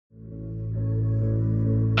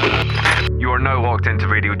You are now locked into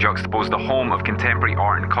Radio Juxtapoz, the home of contemporary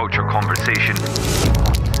art and culture conversation.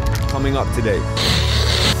 Coming up today.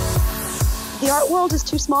 The art world is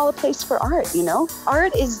too small a place for art, you know?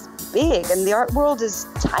 Art is big and the art world is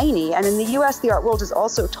tiny. And in the US, the art world is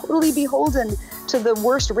also totally beholden to the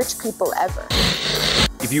worst rich people ever.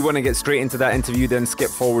 If you want to get straight into that interview, then skip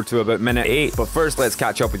forward to about minute 8. But first, let's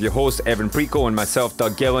catch up with your host, Evan Preco, and myself,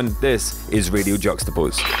 Doug Gillen. This is Radio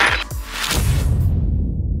Juxtapoz.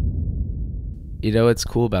 You know what's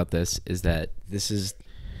cool about this is that this is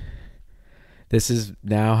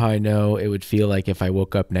now how I know it would feel like if I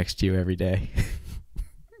woke up next to you every day.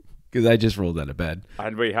 Because I just rolled out of bed.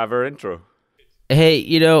 And we have our intro. Hey,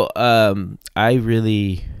 I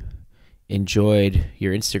really enjoyed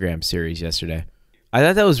your Instagram series yesterday. I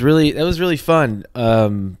thought that was really fun.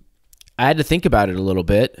 I had to think about it a little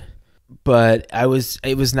bit, but it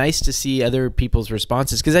was nice to see other people's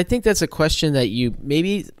responses, because I think that's a question that you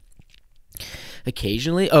maybe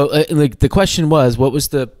occasionally. Like the question was, what was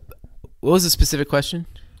the specific question?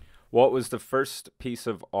 What was the first piece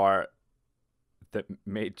of art that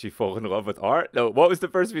made you fall in love with art? No, what was the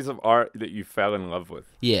first piece of art that you fell in love with?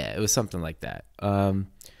 Yeah, it was something like that.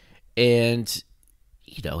 And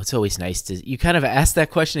it's always nice to, you kind of ask that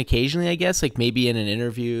question occasionally, I guess, like maybe in an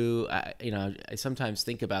interview. I sometimes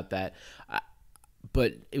think about that,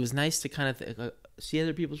 but it was nice to kind of see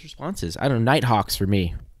other people's responses. I don't know, Nighthawks for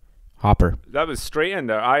me. Hopper. That was straight in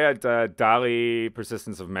there. I had Dali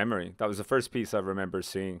Persistence of Memory. That was the first piece I remember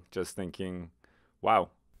seeing, just thinking, wow.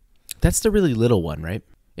 That's the really little one, right?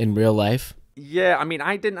 In real life? Yeah, I mean,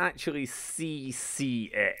 I didn't actually see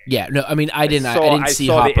it. Yeah, no, I mean, I didn't see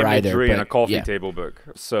Hopper either. I saw the imagery in a coffee table book,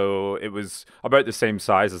 so it was about the same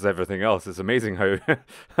size as everything else. It's amazing how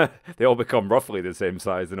they all become roughly the same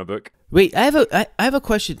size in a book. Wait, I have a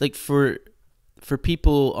question, like for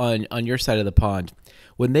people on your side of the pond,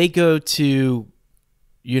 when they go to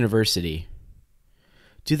university,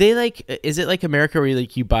 do they is it like America where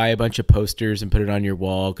you buy a bunch of posters and put it on your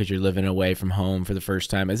wall because you're living away from home for the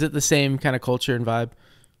first time? Is it the same kind of culture and vibe?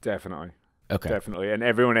 Definitely. Okay. Definitely. And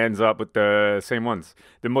everyone ends up with the same ones.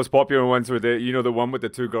 The most popular ones were the one with the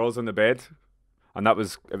two girls on the bed. And it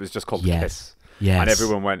was just called Kiss. Yes. And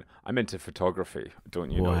everyone went, I'm into photography,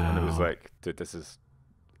 don't you know? And it was like, dude, this is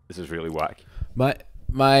really whack.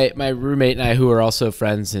 My roommate and I, who are also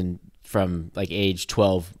friends and from age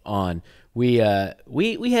 12 on, we had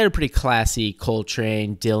a pretty classy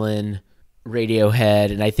Coltrane, Dylan,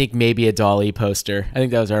 Radiohead, and I think maybe a Dolly poster. I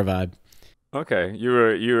think that was our vibe. Okay, you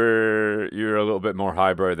were a little bit more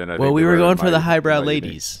highbrow than I. Well, we were going for the highbrow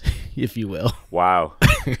ladies, if you will. Wow.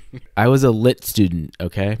 I was a lit student.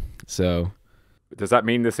 Okay, so does that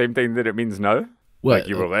mean the same thing that it means now? What? Like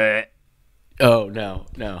you were lit? Oh no.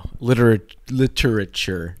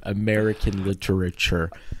 Literature, American literature.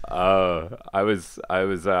 I was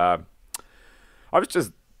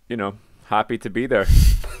just, happy to be there.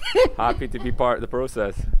 Happy to be part of the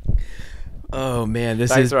process. Oh man,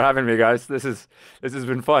 thanks for having me, guys. This has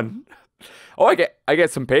been fun. Oh, I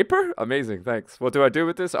get some paper? Amazing, thanks. What do I do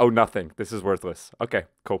with this? Oh, nothing. This is worthless. Okay,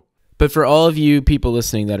 cool. But for all of you people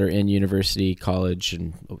listening that are in university, college,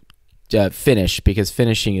 and finish, because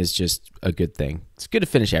finishing is just a good thing. It's good to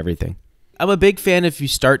finish everything. I'm a big fan. If you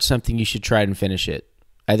start something, you should try and finish it.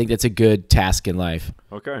 I think that's a good task in life.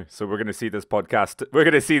 Okay, so we're going to see this podcast. We're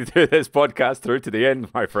going to see this podcast through to the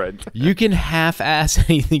end, my friend. You can half-ass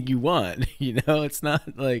anything you want. It's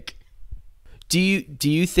not like. Do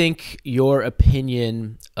you think your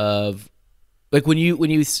opinion of, when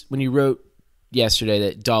you wrote yesterday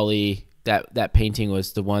that Dolly, that painting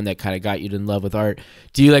was the one that kind of got you in love with art?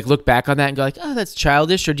 Do you look back on that and go oh, that's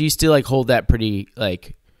childish, or do you still hold that pretty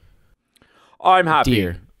I'm happy.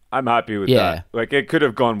 Dear? I'm happy with that. It could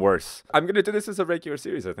have gone worse. I'm going to do this as a regular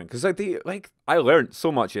series, I think. Because I learned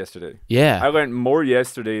so much yesterday. Yeah. I learned more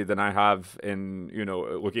yesterday than I have in,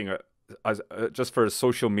 looking at just for a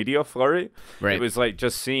social media flurry. Right. It was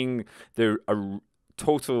just seeing the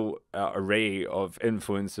total array of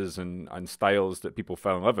influences and styles that people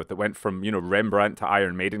fell in love with that went from, Rembrandt to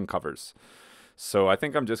Iron Maiden covers. So I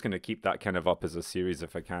think I'm just going to keep that kind of up as a series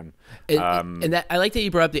if I can. And that, I like that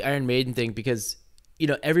you brought up the Iron Maiden thing, because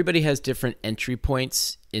everybody has different entry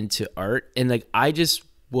points into art. And I just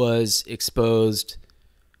was exposed.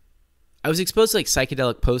 I was exposed to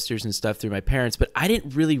psychedelic posters and stuff through my parents, but I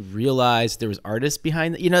didn't really realize there was artists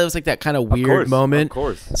behind it. It was that kind of weird moment. Of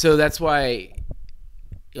course. So that's why,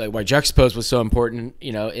 why Juxtapoz was so important,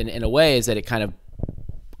 in a way, is that it kind of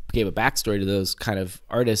gave a backstory to those kind of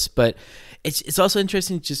artists. But it's also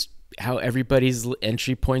interesting just how everybody's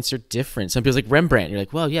entry points are different. Some people's Rembrandt. You're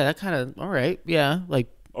well, yeah, that kind of, all right. Yeah.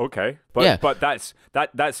 Okay, but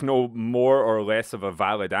that's no more or less of a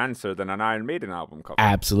valid answer than an Iron Maiden album cover.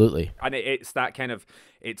 Absolutely. And it's that kind of,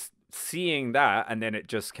 it's seeing that, and then it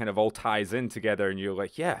just kind of all ties in together, and you're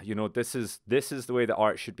like, yeah, this is the way that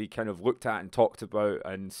art should be kind of looked at and talked about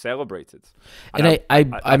and celebrated. And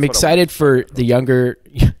I'm excited for the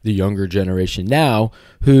younger generation now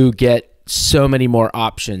who get so many more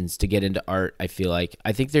options to get into art. I feel like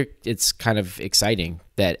it's kind of exciting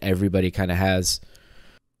that everybody kind of has.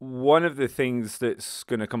 One of the things that's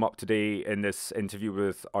going to come up today in this interview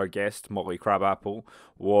with our guest, Molly Crabapple,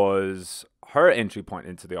 was her entry point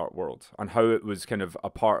into the art world and how it was kind of a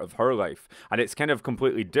part of her life. And it's kind of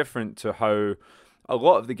completely different to how a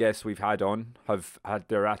lot of the guests we've had on have had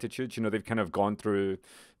their attitudes. They've kind of gone through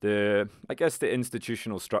the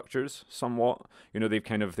institutional structures somewhat.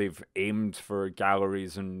 They've aimed for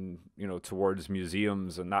galleries and, towards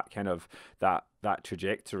museums and that kind of that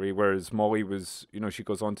trajectory. Whereas Molly was, she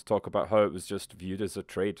goes on to talk about how it was just viewed as a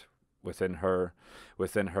trade within her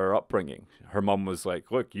upbringing. Her mum was like,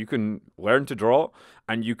 look, you can learn to draw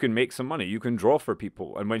and you can make some money. You can draw for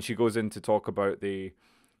people. And when she goes in to talk about the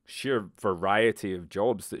sheer variety of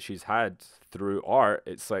jobs that she's had through art,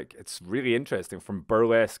 it's really interesting, from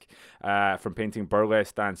burlesque, from painting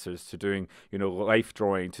burlesque dancers to doing life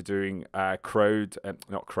drawing, to doing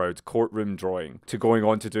courtroom drawing, to going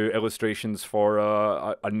on to do illustrations for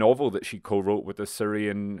a novel that she co-wrote with a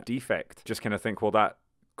Syrian defect. Just kind of think, well, that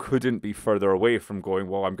couldn't be further away from going,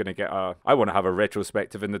 well, I want to have a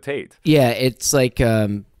retrospective in the Tate. Yeah, it's like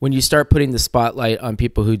when you start putting the spotlight on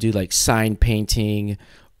people who do like sign painting,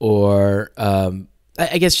 or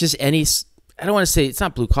I guess just any, I don't want to say it's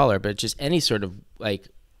not blue collar, but just any sort of like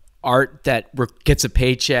art that gets a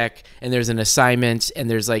paycheck and there's an assignment and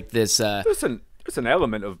there's like this. There's an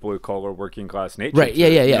element of blue collar working class nature. Right.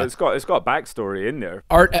 Yeah. It's got backstory in there.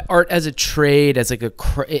 Art as a trade, as like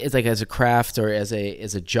as a craft or as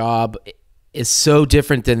a job, is so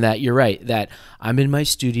different than that. You're right. That I'm in my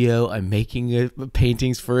studio, I'm making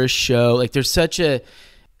paintings for a show. Like there's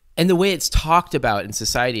and the way it's talked about in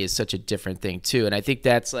society is such a different thing too. And I think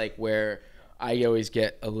that's like where I always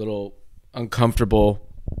get a little uncomfortable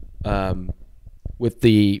with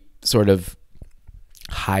the sort of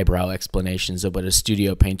highbrow explanations of what a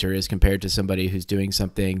studio painter is compared to somebody who's doing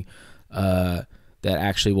something that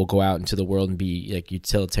actually will go out into the world and be like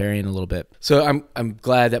utilitarian a little bit. So I'm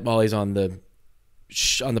glad that Molly's on the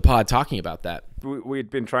pod talking about that. We'd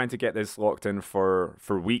been trying to get this locked in for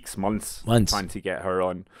weeks, months, trying to get her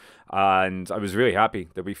on, and I was really happy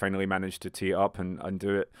that we finally managed to tee it up and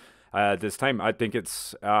do it this time. I think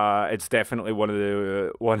it's definitely one of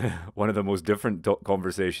the most different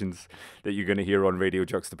conversations that you're going to hear on Radio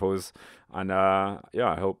Juxtapoz, and I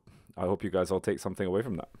hope you guys all take something away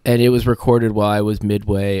from that. And it was recorded while I was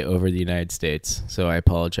midway over the United States, so I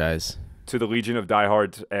apologize. To the legion of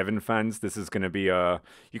diehard Evan fans, this is going to be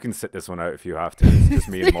you can sit this one out if you have to. It's just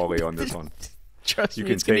me and Molly on this one. Trust me,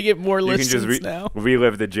 it's going to get more listens now.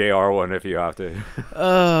 Relive the JR one if you have to.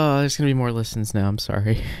 Oh, there's going to be more listens now. I'm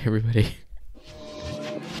sorry, everybody.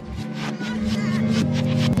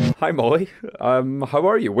 Hi, Molly. How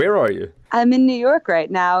are you? Where are you? I'm in New York right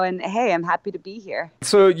now, and hey, I'm happy to be here.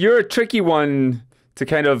 So you're a tricky one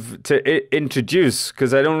to introduce,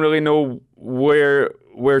 because I don't really know where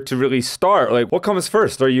to really start. Like, what comes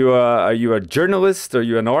first? Are you a journalist? Are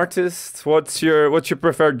you an artist? What's your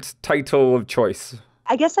preferred title of choice?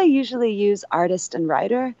 I guess I usually use artist and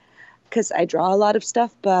writer, because I draw a lot of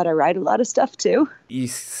stuff, but I write a lot of stuff too. You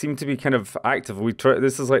seem to be kind of active.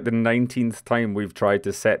 This is like the 19th time we've tried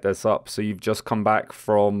to set this up. So you've just come back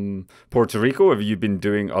from Puerto Rico. Have you been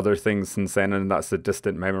doing other things since then, and that's a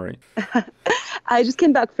distant memory? I just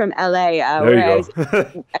came back from LA, where I was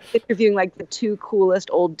interviewing like the two coolest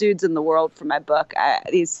old dudes in the world for my book.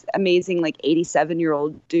 These amazing like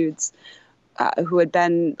 87-year-old dudes who had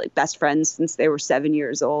been like best friends since they were 7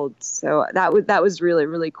 years old. So that was really,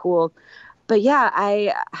 really cool. But yeah,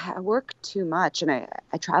 I work too much and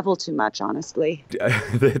I travel too much, honestly.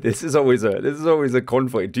 This is always a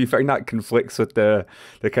conflict. Do you find that conflicts with the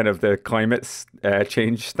kind of the climate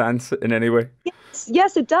change stance in any way?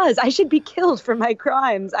 Yes, it does. I should be killed for my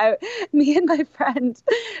crimes. Me and my friend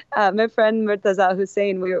Murtaza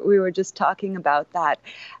Hussein, we were just talking about that,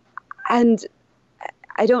 and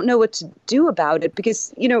I don't know what to do about it,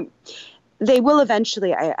 because they will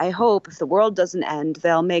eventually, I hope, if the world doesn't end,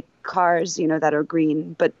 they'll make cars, that are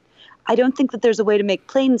green. But I don't think that there's a way to make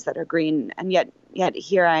planes that are green. And yet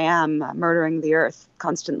here I am murdering the earth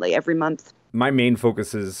constantly every month. My main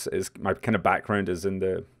focus is my kind of background is in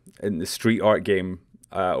the street art game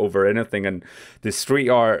over anything. And the street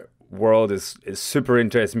art world is super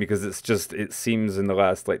interesting because it seems in the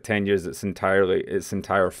last like 10 years its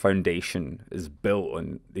entire foundation is built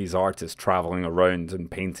on these artists traveling around and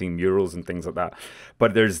painting murals and things like that.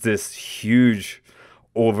 But there's this huge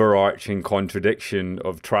overarching contradiction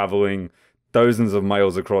of traveling thousands of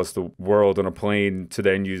miles across the world on a plane to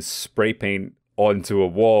then use spray paint onto a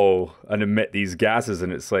wall and emit these gases,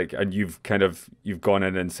 and it's like, and you've gone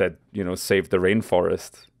in and said, you know, save the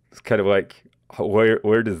rainforest. It's kind of like,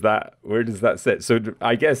 where does that sit? So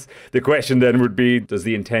I guess the question then would be, does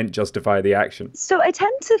the intent justify the action? So I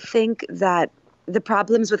tend to think that the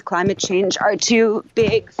problems with climate change are too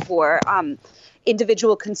big for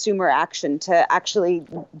individual consumer action to actually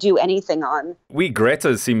do anything on.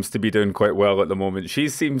 Greta seems to be doing quite well at the moment. She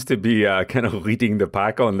seems to be kind of leading the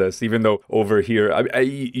pack on this, even though over here,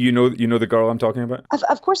 you know the girl I'm talking about?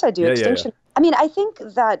 Of course I do. Extinction. Yeah. I mean, I think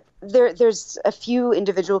that there's a few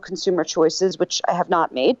individual consumer choices, which I have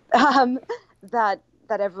not made,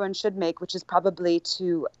 that everyone should make, which is probably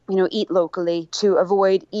to, you know, eat locally, to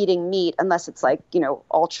avoid eating meat unless it's like, you know,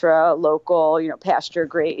 ultra local, you know, pasture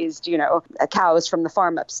grazed, you know, cows from the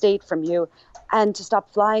farm upstate from you, and to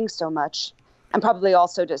stop flying so much, and probably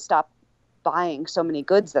also to stop buying so many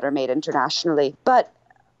goods that are made internationally. But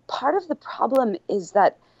part of the problem is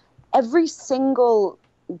that every single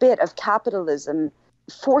bit of capitalism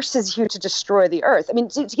forces you to destroy the earth. I mean,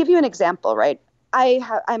 to give you an example, right?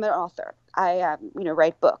 I'm an author. I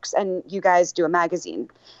write books, and you guys do a magazine.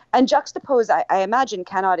 And Juxtapoz, I imagine,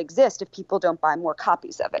 cannot exist if people don't buy more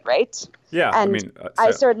copies of it, right? Yeah, and I mean,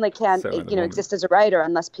 I certainly can't, exist as a writer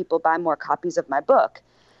unless people buy more copies of my book.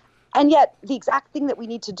 And yet, the exact thing that we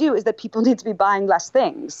need to do is that people need to be buying less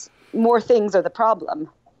things. More things are the problem.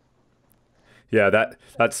 Yeah,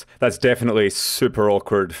 that's definitely super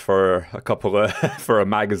awkward for for a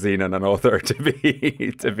magazine and an author to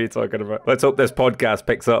be talking about. Let's hope this podcast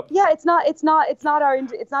picks up. Yeah, it's not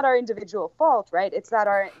our individual fault, right? It's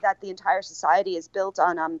that the entire society is built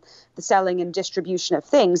on the selling and distribution of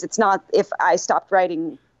things. It's not if I stopped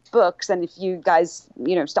writing books and if you guys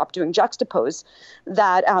stopped doing Juxtapoz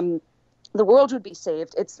that the world would be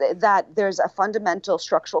saved. It's that there's a fundamental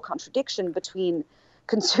structural contradiction between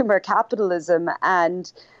consumer capitalism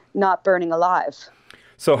and not burning alive.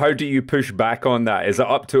 So how do you push back on that? Is it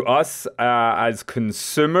up to us as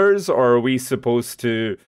consumers, or are we supposed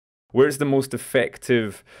to, where's the most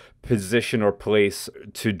effective position or place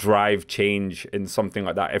to drive change in something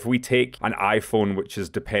like that? If we take an iPhone, which is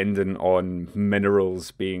dependent on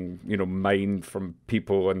minerals being, mined from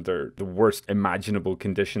people under the worst imaginable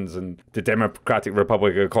conditions in the Democratic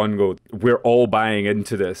Republic of Congo, we're all buying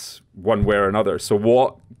into this one way or another. So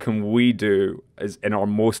what can we do is in our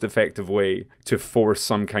most effective way to force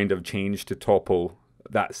some kind of change to topple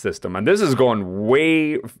that system? And this has gone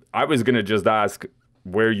way, I was going to just ask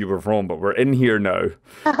where you were from, but we're in here now,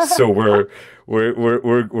 so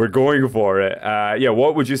we're going for it.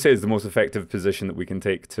 What would you say is the most effective position that we can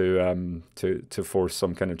take to force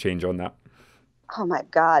some kind of change on that? Oh my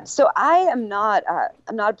God! So I'm not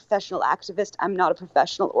a professional activist. I'm not a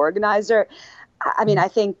professional organizer. I mean, I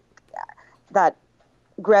think that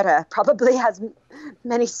Greta probably has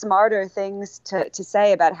many smarter things to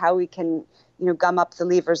say about how we can gum up the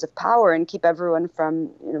levers of power and keep everyone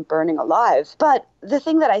from, burning alive. But the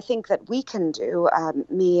thing that I think that we can do,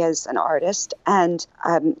 me as an artist and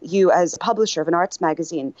you as a publisher of an arts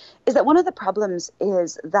magazine, is that one of the problems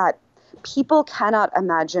is that people cannot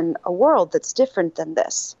imagine a world that's different than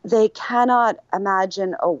this. They cannot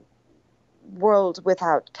imagine a world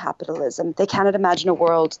without capitalism. They cannot imagine a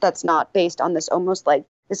world that's not based on this almost like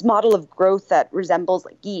this model of growth that resembles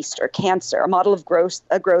like yeast or cancer, a model of growth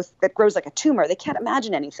that grows like a tumor. They can't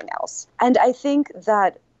imagine anything else. And I think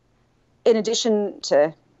that in addition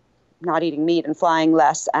to not eating meat and flying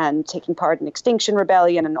less and taking part in Extinction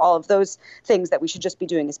Rebellion and all of those things that we should just be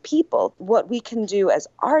doing as people, what we can do as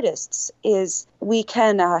artists is we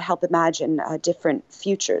can help imagine different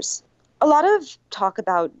futures. A lot of talk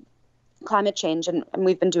about climate change, and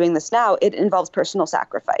we've been doing this now, it involves personal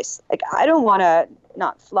sacrifice. Like, I don't want to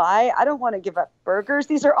not fly. I don't want to give up burgers.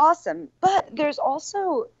 These are awesome. But there's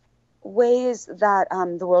also ways that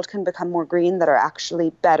the world can become more green that are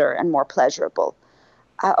actually better and more pleasurable.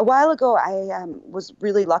 A while ago, I was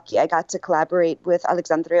really lucky. I got to collaborate with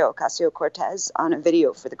Alexandria Ocasio-Cortez on a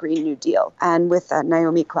video for the Green New Deal, and with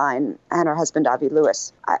Naomi Klein and her husband, Avi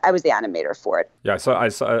Lewis. I was the animator for it. Yeah, I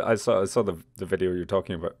saw the video you're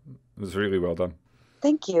talking about. It was really well done.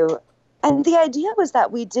 Thank you. And the idea was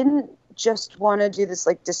that we didn't just want to do this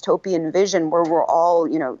like dystopian vision where we're all,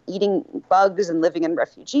 eating bugs and living in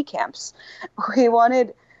refugee camps. We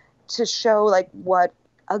wanted to show like what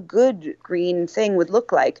a good green thing would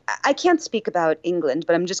look like. I can't speak about England,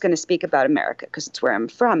 but I'm just going to speak about America because it's where I'm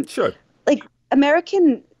from. Sure. Like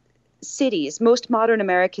American cities, most modern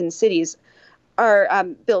American cities are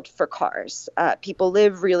built for cars. People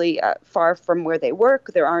live really far from where they work.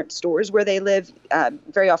 There aren't stores where they live.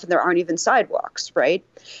 Very often there aren't even sidewalks, right?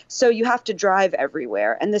 So you have to drive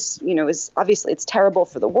everywhere. And this, is obviously it's terrible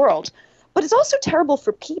for the world, but it's also terrible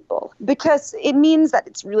for people because it means that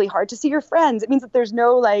it's really hard to see your friends. It means that there's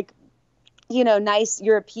no nice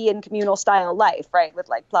European communal style life, right? With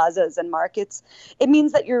like plazas and markets. It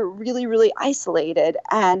means that you're really, really isolated.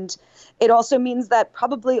 And it also means that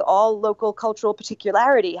probably all local cultural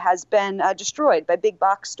particularity has been destroyed by big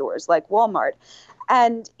box stores like Walmart.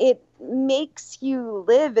 And it makes you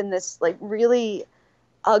live in this like really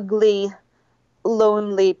ugly,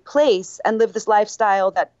 lonely place and live this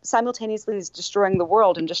lifestyle that simultaneously is destroying the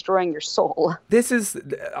world and destroying your soul. This is,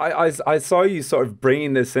 I saw you sort of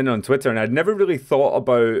bringing this in on Twitter, and I'd never really thought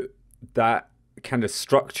about that kind of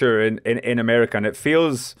structure in America, and it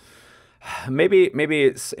feels maybe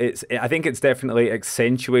it's I think it's definitely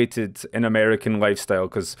accentuated in American lifestyle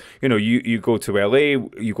because you go to LA,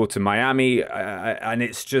 you go to Miami, and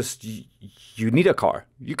it's just you need a car.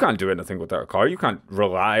 You can't do anything without a car. You can't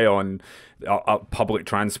rely on public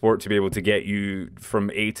transport to be able to get you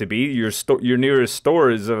from A to B. Your nearest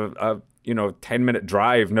store is a 10-minute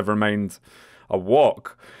drive, never mind a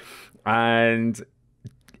walk, and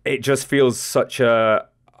it just feels such a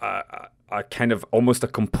kind of almost a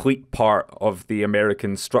complete part of the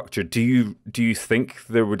American structure. Do you think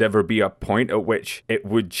there would ever be a point at which it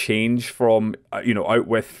would change from out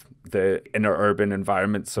with the inner urban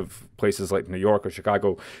environments of places like New York or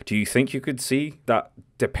Chicago? Do you think you could see that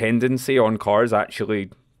dependency on cars actually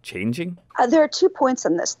changing? There are 2 points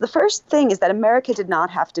on this. The first thing is that America did not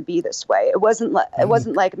have to be this way. It wasn't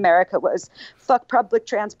like America was fuck public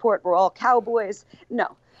transport, we're all cowboys. No.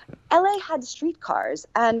 LA had streetcars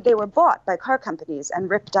and they were bought by car companies and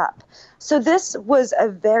ripped up. So this was a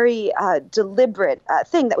very deliberate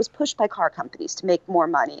thing that was pushed by car companies to make more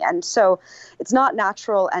money. And so it's not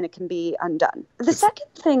natural and it can be undone. The second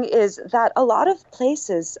thing is that a lot of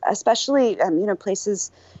places, especially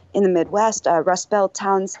places in the Midwest, Rust Belt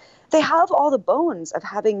towns, they have all the bones of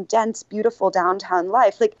having dense, beautiful downtown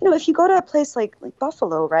life. Like, if you go to a place like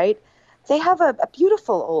Buffalo, right? They have a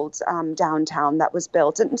beautiful old downtown that was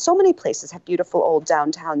built, and so many places have beautiful old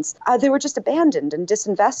downtowns. They were just abandoned and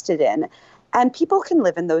disinvested in, and people can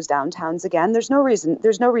live in those downtowns again. There's no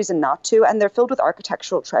reason not to, and they're filled with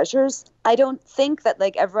architectural treasures. I don't think that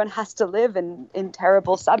everyone has to live in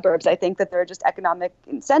terrible suburbs. I think that there are just economic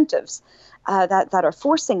incentives that are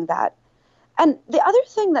forcing that. And the other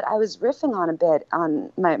thing that I was riffing on a bit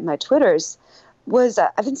on my Twitters was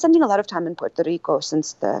I've been spending a lot of time in Puerto Rico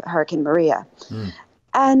since the Hurricane Maria.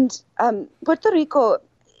 And Puerto Rico,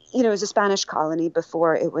 is a Spanish colony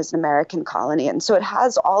before it was an American colony. And so it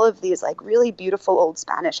has all of these really beautiful old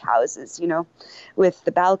Spanish houses, with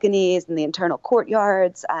the balconies and the internal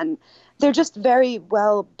courtyards. And they're just very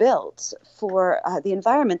well built for the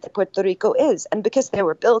environment that Puerto Rico is. And because they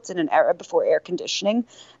were built in an era before air conditioning,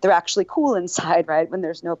 they're actually cool inside, right, when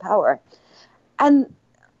there's no power. And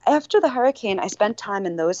after the hurricane, I spent time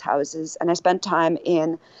in those houses, and I spent time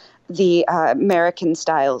in the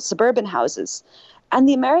American-style suburban houses. And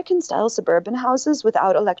the American-style suburban houses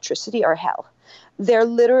without electricity are hell. They're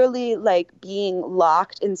literally like being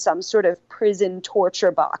locked in some sort of prison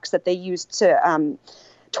torture box that they used to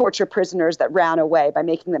torture prisoners that ran away by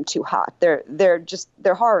making them too hot.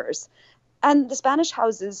 They're horrors. And the Spanish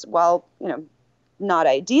houses, while not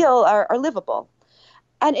ideal, are livable.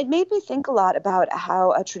 And it made me think a lot about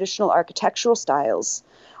how traditional architectural styles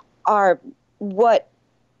are what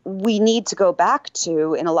we need to go back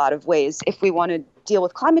to in a lot of ways if we want to deal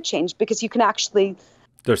with climate change, because you can actually...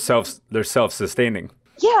 They're self-sustaining.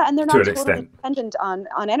 Yeah, and they're not totally dependent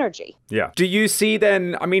on energy. Yeah. Do you see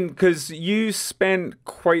then, because you spent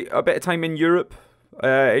quite a bit of time in Europe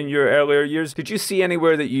in your earlier years, did you see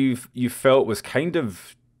anywhere that you felt was kind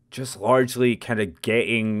of just largely kind of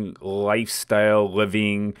getting lifestyle,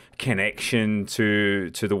 living, connection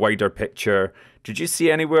to the wider picture? Did you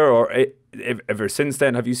see anywhere, or ever since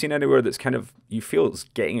then, have you seen anywhere that's kind of, you feel it's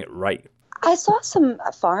getting it right? I saw some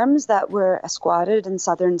farms that were squatted in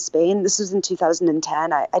southern Spain. This was in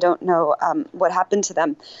 2010. I don't know what happened to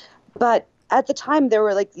them. But at the time, there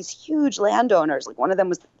were these huge landowners. One of them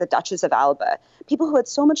was the Duchess of Alba. People who had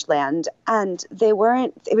so much land, and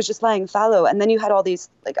it was just lying fallow. And then you had all these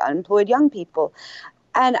unemployed young people.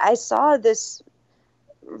 And I saw this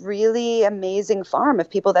really amazing farm of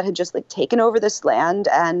people that had just taken over this land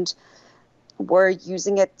and were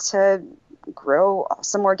using it to grow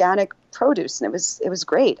some organic produce, and it was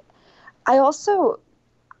great.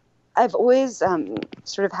 I've always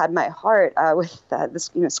sort of had my heart with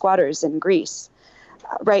the squatters in Greece.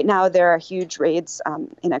 Right now, there are huge raids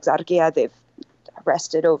in Exarchia. They've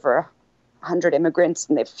arrested over 100 immigrants,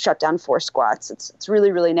 and they've shut down 4 squats. It's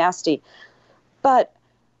really, really nasty. But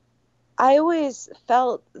I always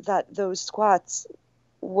felt that those squats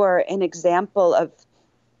were an example of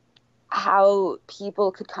how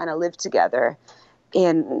people could kind of live together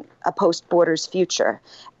in a post-borders future.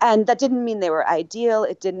 And that didn't mean they were ideal.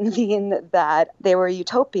 It didn't mean that they were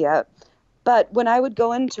utopia. But when I would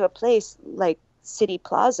go into a place like City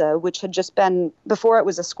Plaza, which had just been, before it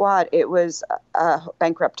was a squat, it was a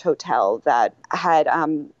bankrupt hotel that had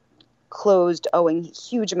closed, owing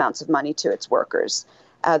huge amounts of money to its workers.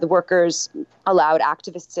 The workers allowed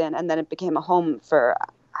activists in, and then it became a home for,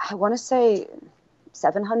 I want to say,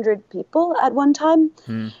 700 people at one time.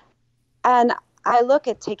 And I look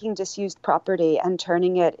at taking disused property and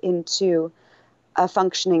turning it into a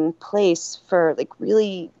functioning place for like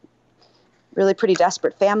really, really pretty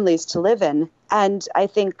desperate families to live in. And I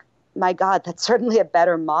think, my God, that's certainly a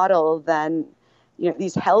better model than,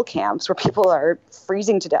 these hell camps where people are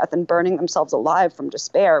freezing to death and burning themselves alive from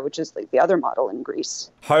despair, which is like the other model in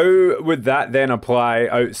Greece. How would that then apply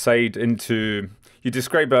outside into, you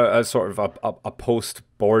describe a sort of a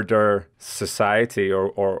post-border society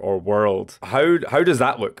or world. How does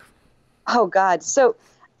that look? Oh, God. So,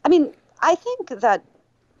 I mean, I think that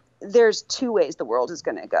there's 2 ways the world is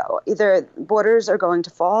going to go. Either borders are going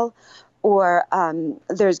to fall, or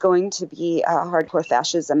there's going to be hardcore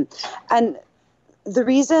fascism. And the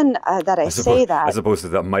reason that I say that, as opposed to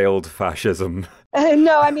that mild fascism.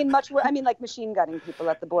 No, I mean much worse. I mean, like machine gunning people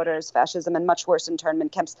at the border is fascism, and much worse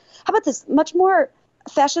internment camps. How about this? Much more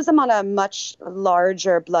fascism on a much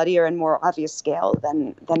larger, bloodier, and more obvious scale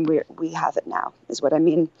than we have it now, is what I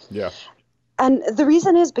mean. Yeah. And the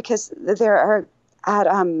reason is because there are at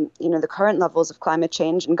the current levels of climate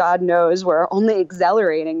change, and God knows we're only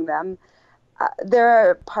accelerating them. There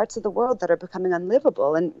are parts of the world that are becoming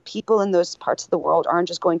unlivable, and people in those parts of the world aren't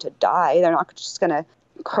just going to die. They're not just going to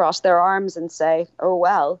cross their arms and say, oh,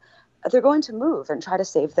 well. They're going to move and try to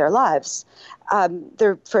save their lives.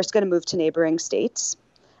 They're first going to move to neighboring states.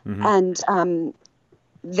 Mm-hmm. And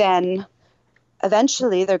then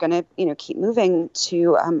eventually they're going to keep moving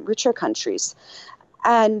to richer countries.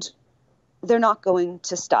 And they're not going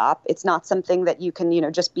to stop. It's not something that you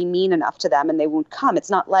can just be mean enough to them and they won't come.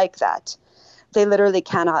 It's not like that. They literally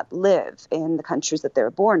cannot live in the countries that they were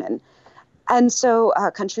born in. And so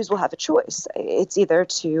countries will have a choice. It's either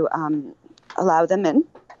to allow them in,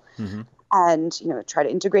 mm-hmm. and try to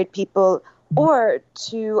integrate people, or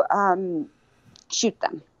to shoot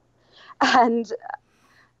them. And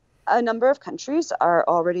a number of countries are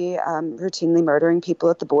already routinely murdering people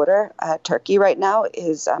at the border. Turkey right now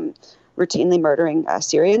is routinely murdering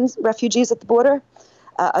Syrian refugees at the border.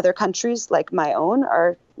 Other countries, like my own,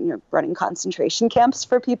 are running concentration camps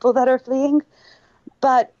for people that are fleeing.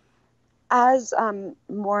 But as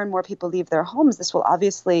more and more people leave their homes, this will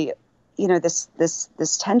obviously,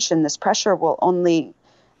 this tension, this pressure will only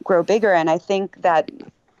grow bigger. And I think that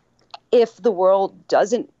if the world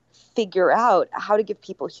doesn't figure out how to give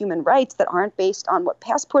people human rights that aren't based on what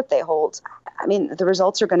passport they hold, I mean, the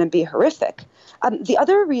results are going to be horrific. The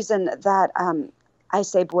other reason that I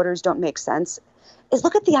say borders don't make sense is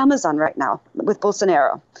look at the Amazon right now with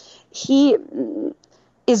Bolsonaro. He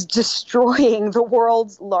is destroying the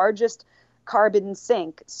world's largest carbon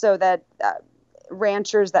sink so that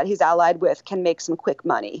ranchers that he's allied with can make some quick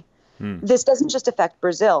money. This doesn't just affect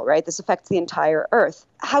Brazil, right? This affects the entire earth.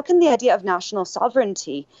 How can the idea of national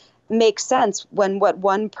sovereignty make sense when what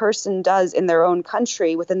one person does in their own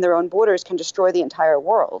country within their own borders can destroy the entire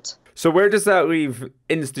world? So where does that leave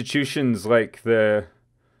institutions like the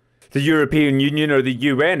European Union or the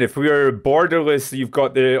UN? If we are borderless, you've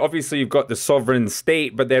got the sovereign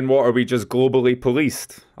state, but then what, are we just globally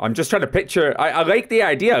policed? I'm just trying to picture. I like the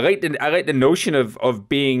idea. I like the notion of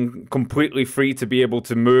being completely free to be able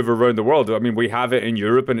to move around the world. I mean, we have it in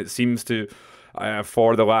Europe, and it seems to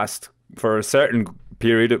for a certain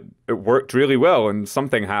period it worked really well, and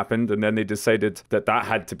something happened, and then they decided that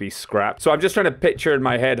had to be scrapped. So I'm just trying to picture in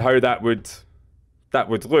my head how that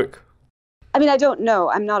would look. I mean, I don't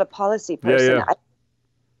know. I'm not a policy person. Yeah.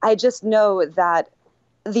 I just know that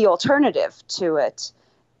the alternative to it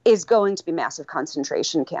is going to be massive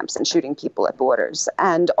concentration camps and shooting people at borders,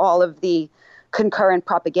 and all of the concurrent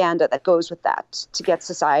propaganda that goes with that to get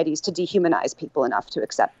societies to dehumanize people enough to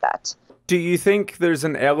accept that. Do you think there's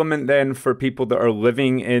an element then for people that are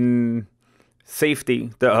living in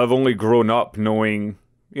safety, that have only grown up knowing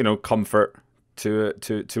comfort to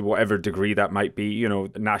whatever degree that might be,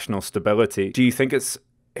 national stability. Do you think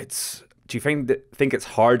think it's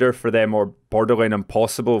harder for them, or borderline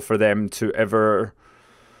impossible for them, to ever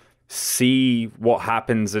see what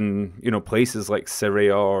happens in places like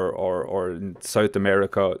Syria or in South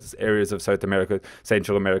America, areas of South America,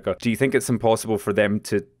 Central America? Do you think it's impossible for them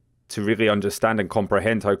to really understand and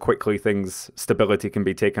comprehend how quickly stability can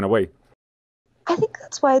be taken away? I think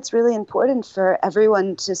that's why it's really important for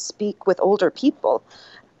everyone to speak with older people.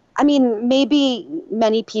 I mean, maybe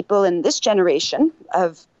many people in this generation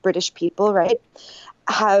of British people, right,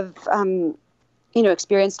 have,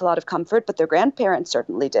 experienced a lot of comfort, but their grandparents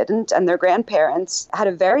certainly didn't. And their grandparents had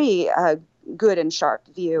a very good and sharp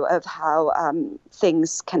view of how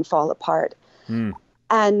things can fall apart. Mm.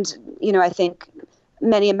 And, I think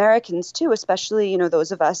many Americans too, especially,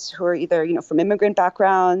 those of us who are either, from immigrant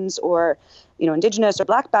backgrounds or, indigenous or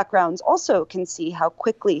Black backgrounds, also can see how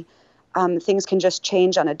quickly things can just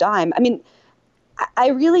change on a dime. I mean, I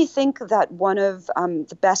really think that one of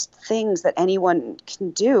the best things that anyone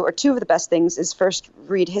can do, or two of the best things, is first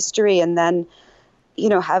read history and then,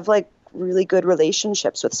 have really good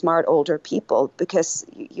relationships with smart older people, because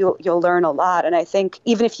you'll learn a lot. And I think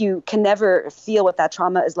even if you can never feel what that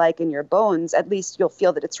trauma is like in your bones, at least you'll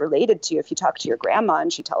feel that it's related to you if you talk to your grandma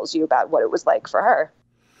and she tells you about what it was like for her.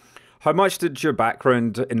 How much did your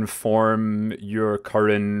background inform your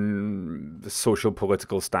current social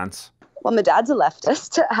political stance? Well, my dad's a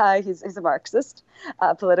leftist. He's a Marxist,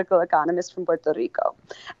 political economist from Puerto Rico.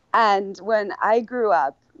 And when I grew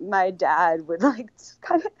up, my dad would you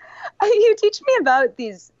teach me about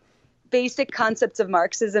these basic concepts of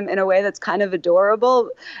Marxism in a way that's kind of adorable,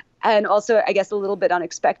 and also, I guess, a little bit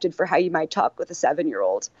unexpected for how you might talk with a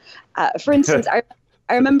 7-year-old. For instance, I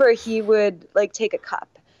remember he would take a cup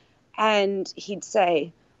and he'd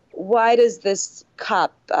say, "Why does this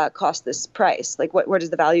cup cost this price? Where does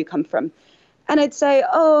the value come from?" And I'd say,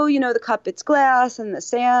 "Oh, the cup, it's glass and the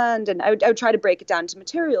sand." And I would try to break it down to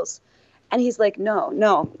materials. And he's like,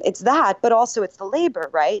 no, it's that, but also it's the labor,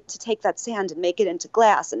 right? To take that sand and make it into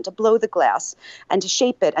glass, and to blow the glass, and to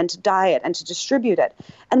shape it, and to dye it, and to distribute it.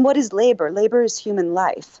 And what is labor? Labor is human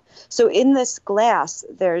life. So in this glass,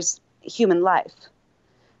 there's human life.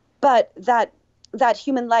 But that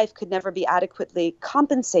human life could never be adequately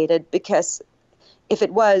compensated, because if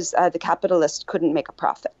it was, the capitalist couldn't make a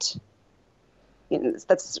profit.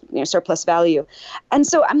 That's surplus value. And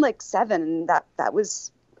so I'm 7, and that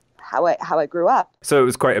was how I grew up. So it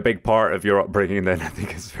was quite a big part of your upbringing then, I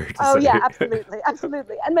think it's fair to say. Oh yeah,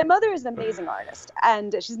 absolutely. And my mother is an amazing artist,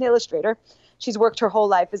 and she's an illustrator. She's worked her whole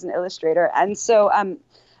life as an illustrator. And so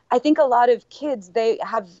I think a lot of kids, they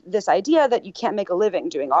have this idea that you can't make a living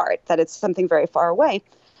doing art, that it's something very far away.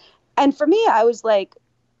 And for me, I was like,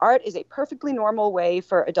 art is a perfectly normal way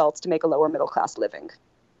for adults to make a lower middle class living.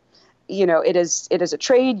 It is a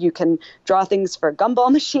trade. You can draw things for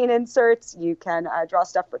gumball machine inserts. You can draw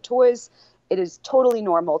stuff for toys. It is totally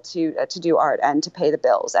normal to do art and to pay the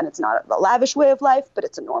bills. And it's not a lavish way of life, but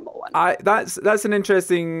it's a normal one. That's an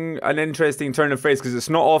interesting turn of phrase, because it's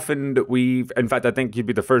not often that in fact, I think you'd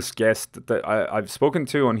be the first guest that I've spoken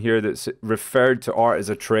to on here that's referred to art as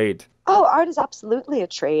a trade. Oh, art is absolutely a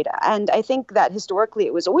trade. And I think that historically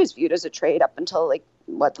it was always viewed as a trade up until the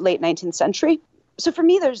late 19th century. So for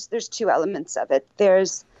me, there's two elements of it.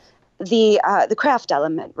 There's the craft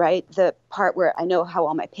element, right? The part where I know how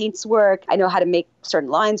all my paints work. I know how to make certain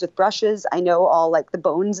lines with brushes. I know all the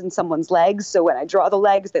bones in someone's legs. So when I draw the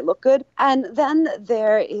legs, they look good. And then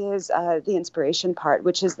there is the inspiration part,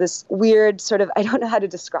 which is this weird sort of, I don't know how to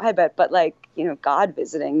describe it, but God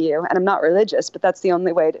visiting you. And I'm not religious, but that's the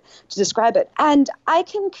only way to describe it. And I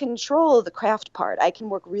can control the craft part. I can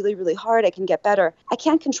work really, really hard. I can get better. I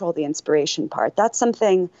can't control the inspiration part. That's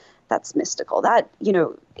something that's mystical. That,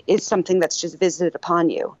 is something that's just visited upon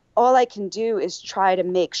you. All I can do is try to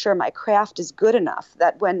make sure my craft is good enough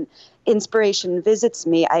that when inspiration visits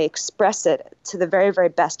me, I express it to the very, very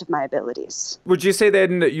best of my abilities. Would you say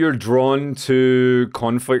then that you're drawn to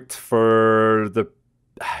conflict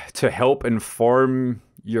to help inform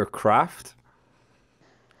your craft?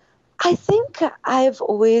 I think I've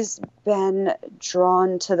always been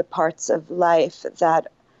drawn to the parts of life that,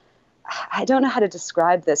 I don't know how to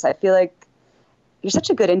describe this. I feel like you're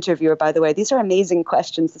such a good interviewer, by the way. These are amazing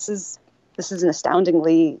questions. This is an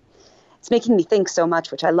astoundingly, it's making me think so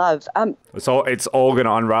much, which I love. It's all going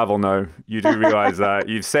to unravel now. You do realize that.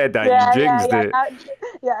 You've said that. You jinxed it.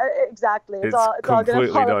 Yeah, exactly. It's all going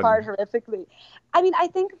to fall apart horrifically. I mean, I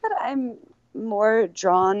think that I'm more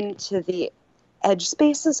drawn to the edge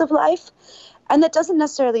spaces of life. And that doesn't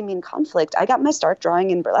necessarily mean conflict. I got my start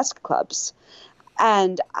drawing in burlesque clubs.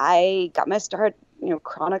 And I got my start,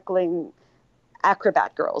 chronicling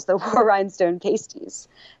acrobat girls that wore rhinestone pasties.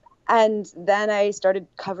 And then I started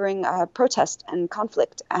covering protest and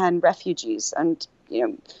conflict and refugees and,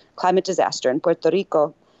 climate disaster in Puerto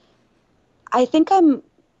Rico. I think I'm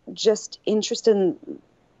just interested in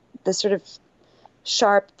the sort of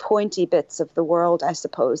sharp, pointy bits of the world, I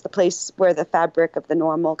suppose, the place where the fabric of the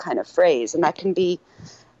normal kind of phrase, and that can be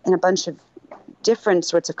in a bunch of different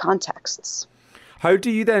sorts of contexts. How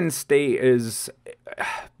do you then stay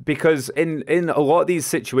because in a lot of these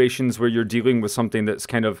situations where you're dealing with something that's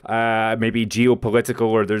kind of maybe geopolitical,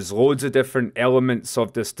 or there's loads of different elements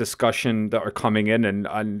of this discussion that are coming in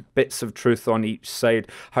and bits of truth on each side,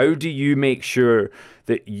 how do you make sure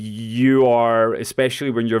that you are, especially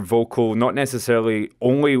when you're vocal, not necessarily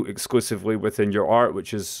only exclusively within your art,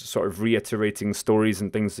 which is sort of reiterating stories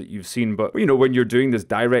and things that you've seen, but when you're doing this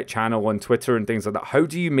direct channel on Twitter and things like that, how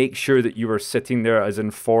do you make sure that you are sitting there as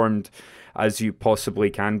informed as you possibly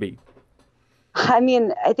can be? I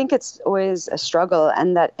mean, I think it's always a struggle,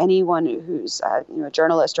 and that anyone who's a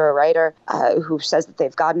journalist or a writer who says that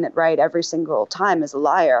they've gotten it right every single time is a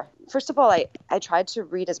liar. First of all, I tried to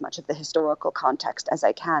read as much of the historical context as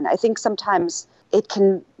I can. I think sometimes it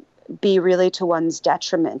can be really to one's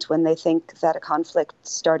detriment when they think that a conflict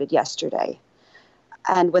started yesterday,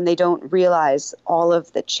 and when they don't realize all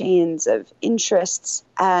of the chains of interests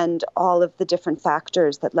and all of the different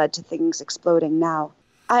factors that led to things exploding now.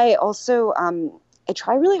 I also I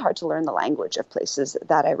try really hard to learn the language of places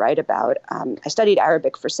that I write about. I studied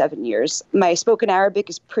Arabic for 7 years. My spoken Arabic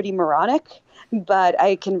is pretty moronic, but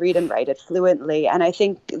I can read and write it fluently. And I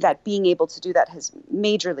think that being able to do that has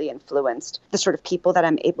majorly influenced the sort of people that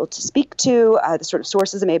I'm able to speak to, the sort of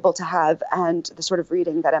sources I'm able to have, and the sort of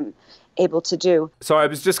reading that I'm able to do. So I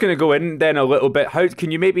was just going to go in then a little bit. How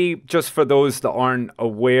can you maybe, just for those that aren't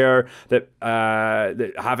aware, that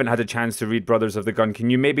haven't had a chance to read Brothers of the Gun, can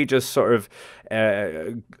you maybe just sort of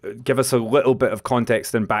give us a little bit of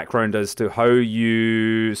context and background as to how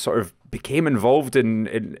you sort of became involved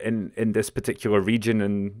in this particular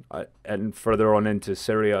region and further on into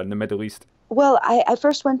Syria and the Middle East? Well, I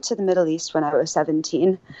first went to the Middle East when I was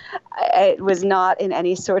 17. It was not in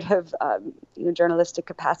any sort of journalistic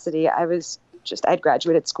capacity. I'd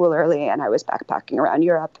graduated school early and I was backpacking around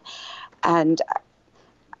Europe. And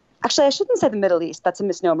actually, I shouldn't say the Middle East. That's a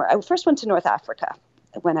misnomer. I first went to North Africa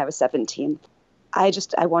when I was 17.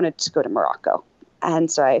 I wanted to go to Morocco.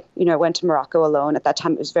 And so I went to Morocco alone. At that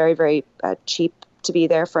time, it was very, very cheap to be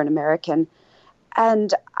there for an American.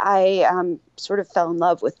 And I sort of fell in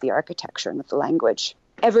love with the architecture and with the language.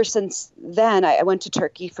 Ever since then, I went to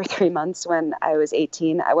Turkey for 3 months when I was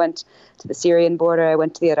 18. I went to the Syrian border. I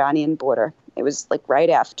went to the Iranian border. It was like right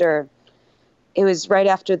after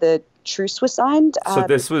the truce was signed. So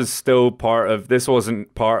this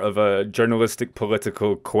wasn't part of a journalistic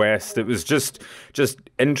political quest. It was just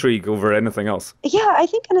intrigue over anything else. Yeah, I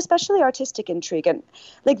think, and especially artistic intrigue. And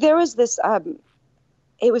like there was this...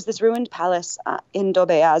 It was this ruined palace in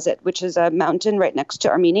Dobeyazit, which is a mountain right next to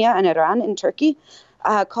Armenia and Iran in Turkey,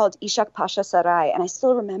 called Ishak Pasha Saray. And I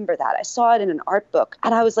still remember that. I saw it in an art book.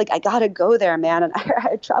 And I was like, I got to go there, man. And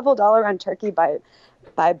I traveled all around Turkey by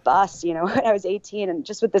bus, when I was 18, and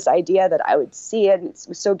just with this idea that I would see it. And it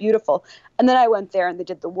was so beautiful. And then I went there and they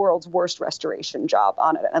did the world's worst restoration job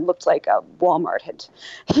on it. And it looked like a Walmart had,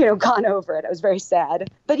 gone over it. I was very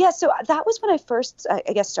sad. But yeah, so that was when I first,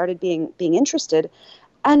 I guess, started being interested.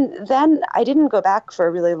 And then I didn't go back for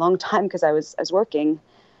a really long time because I was working.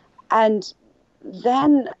 And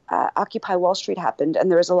then Occupy Wall Street happened,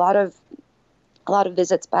 and there was a lot of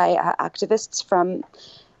visits by activists from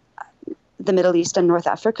the Middle East and North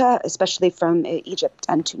Africa, especially from Egypt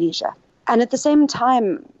and Tunisia. And at the same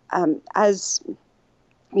time, as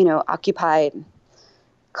Occupy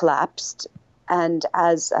collapsed, and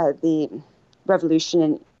as the revolution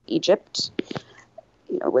in Egypt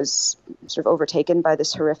was sort of overtaken by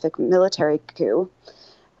this horrific military coup,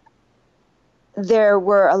 there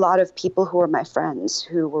were a lot of people who were my friends,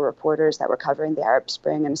 who were reporters that were covering the Arab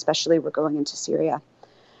Spring, and especially were going into Syria.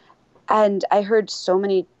 And I heard so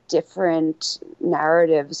many different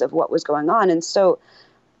narratives of what was going on. And so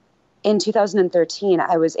in 2013,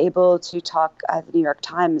 I was able to talk the New York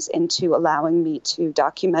Times into allowing me to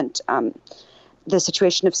document the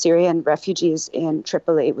situation of Syrian refugees in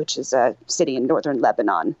Tripoli, which is a city in northern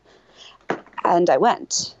Lebanon. And I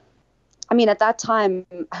went. I mean, at that time,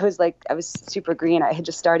 I was super green. I had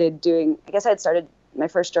just started my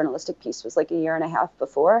first journalistic piece was like a year and a half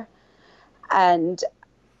before. And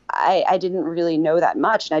I didn't really know that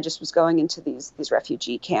much. And I just was going into these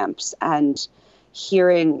refugee camps and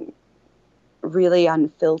hearing really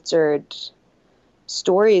unfiltered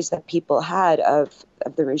stories that people had of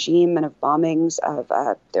the regime and of bombings of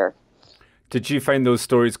their. Did you find those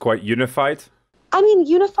stories quite unified? I mean,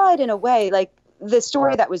 unified in a way. Like, the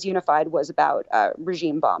story that was unified was about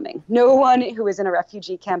regime bombing. No one who was in a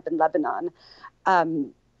refugee camp in Lebanon,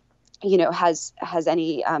 has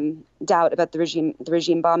any doubt about the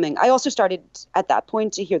regime bombing. I also started at that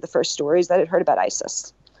point to hear the first stories that I'd heard about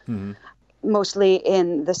ISIS, mostly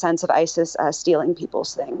in the sense of ISIS stealing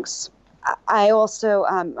people's things. I also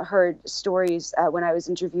heard stories when I was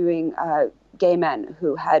interviewing gay men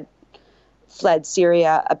who had fled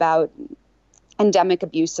Syria about endemic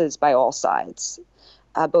abuses by all sides,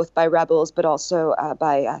 both by rebels, but also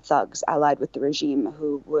by thugs allied with the regime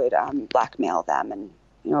who would blackmail them and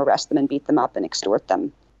arrest them and beat them up and extort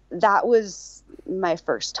them. That was my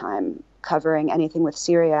first time covering anything with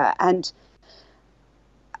Syria. And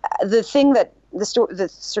the thing that the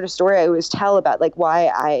sort of story I always tell about, like, why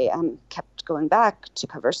I kept going back to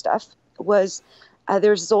cover stuff was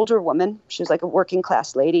there's this older woman. She was like a working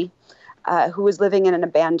class lady who was living in an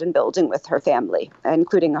abandoned building with her family,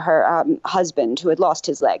 including her husband, who had lost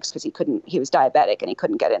his legs because he was diabetic and he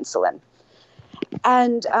couldn't get insulin.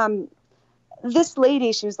 And this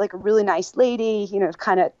lady, she was like a really nice lady,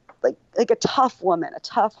 kind of like a tough woman, a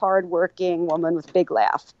tough, hardworking woman with a big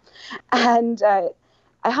laugh. And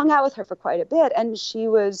I hung out with her for quite a bit, and it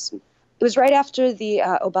was right after the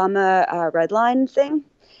Obama Red Line thing.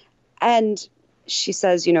 And she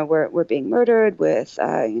says, we're being murdered with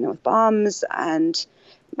bombs, and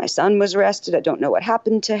my son was arrested. I don't know what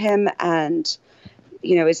happened to him. And,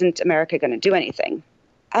 isn't America going to do anything?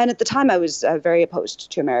 And at the time, I was very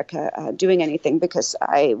opposed to America doing anything because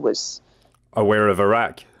I was aware of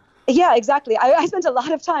Iraq. Yeah, exactly. I spent a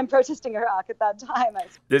lot of time protesting Iraq at that time.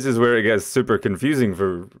 This is where it gets super confusing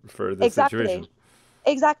for the situation.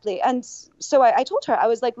 Exactly. And so I told her, I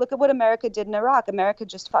was like, look at what America did in Iraq. America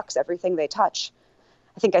just fucks everything they touch.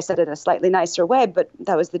 I think I said it in a slightly nicer way, but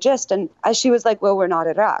that was the gist. And she was like, well, we're not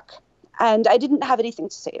Iraq. And I didn't have anything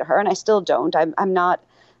to say to her, and I still don't. I'm not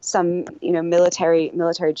some, military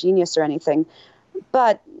genius or anything.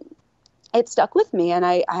 But it stuck with me, and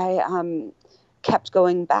I kept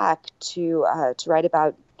going back to write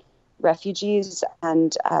about refugees.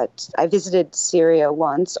 And I visited Syria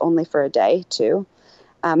once, only for a day, too.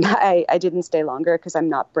 I didn't stay longer because I'm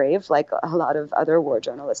not brave like a lot of other war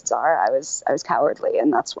journalists are. I was cowardly,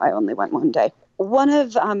 and that's why I only went one day. One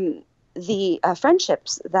of the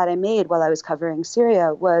friendships that I made while I was covering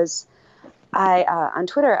Syria was on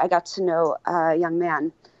Twitter, I got to know a young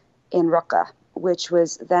man in Raqqa, which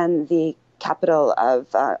was then the capital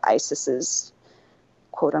of ISIS's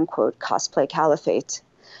quote-unquote cosplay caliphate.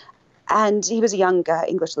 And he was a young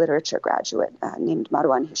English literature graduate named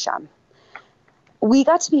Marwan Hisham. We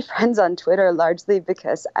got to be friends on Twitter largely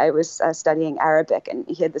because I was studying Arabic, and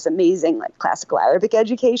he had this amazing classical Arabic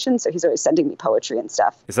education, so he's always sending me poetry and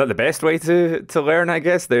stuff. Is that the best way to learn, I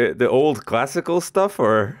guess, the old classical stuff?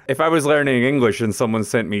 Or if I was learning English and someone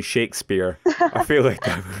sent me Shakespeare, I feel like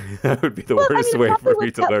that would be the worst way for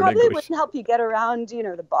me to learn English. Probably wouldn't help you get around,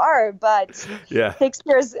 the bar, but yeah.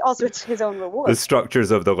 Shakespeare is also his own reward. The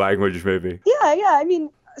structures of the language, maybe. Yeah, I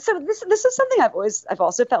mean... So this is something I've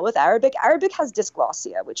also felt with Arabic. Arabic has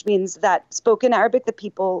dysglossia, which means that spoken Arabic that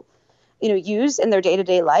people, use in their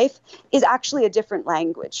day-to-day life is actually a different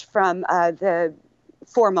language from the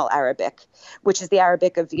formal Arabic, which is the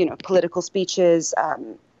Arabic of, political speeches,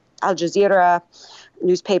 Al Jazeera,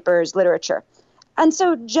 newspapers, literature. And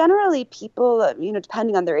so generally people,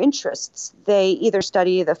 depending on their interests, they either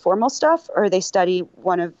study the formal stuff or they study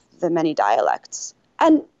one of the many dialects.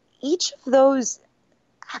 And each of those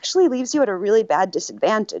actually leaves you at a really bad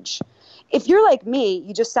disadvantage. If you're like me,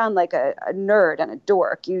 you just sound like a nerd and a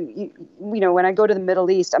dork. You when I go to the Middle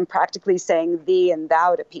East, I'm practically saying thee and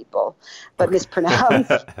thou to people, but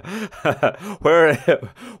mispronounced.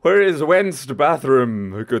 Where is whence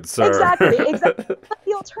bathroom, good sir? Exactly. But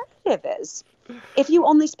the alternative is, if you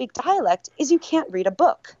only speak dialect, is you can't read a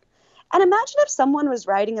book. And imagine if someone was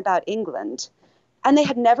writing about England and they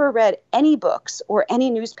had never read any books or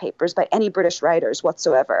any newspapers by any British writers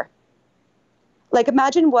whatsoever.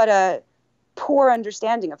 Imagine what a poor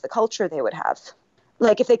understanding of the culture they would have.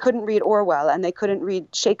 If they couldn't read Orwell and they couldn't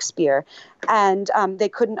read Shakespeare and they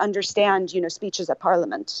couldn't understand, speeches at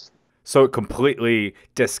Parliament. So it completely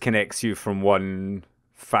disconnects you from one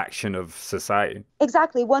faction of society.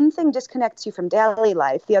 Exactly. One thing disconnects you from daily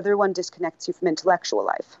life. The other one disconnects you from intellectual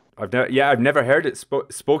life. I've never heard it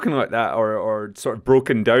spoken like that or sort of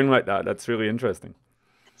broken down like that. That's really interesting.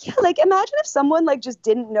 Yeah, imagine if someone just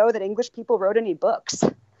didn't know that English people wrote any books.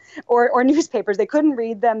 or newspapers. They couldn't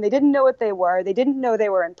read them. They didn't know what they were. They didn't know they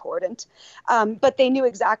were important. But they knew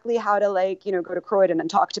exactly how to go to Croydon and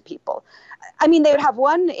talk to people. I mean, they would have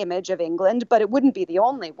one image of England, but it wouldn't be the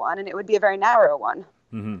only one, and it would be a very narrow one.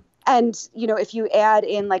 Mm-hmm. And, if you add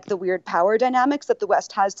in the weird power dynamics that the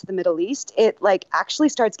West has to the Middle East, it actually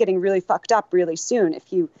starts getting really fucked up really soon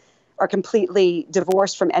if you are completely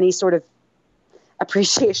divorced from any sort of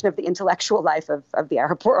appreciation of the intellectual life of the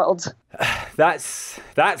Arab world. That's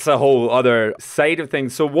a whole other side of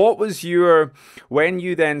things. So what was when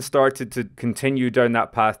you then started to continue down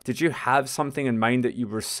that path, did you have something in mind that you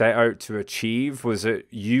were set out to achieve? Was it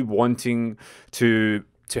you wanting to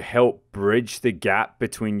help bridge the gap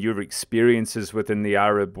between your experiences within the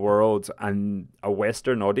Arab world and a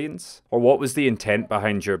Western audience? Or what was the intent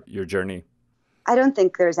behind your journey? I don't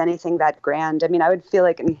think there's anything that grand. I mean, I would feel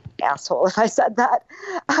like an asshole if I said that.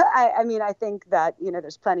 I think that,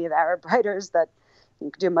 there's plenty of Arab writers that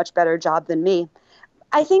could do a much better job than me.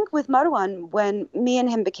 I think with Marwan, when me and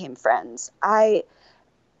him became friends, I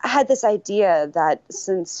had this idea that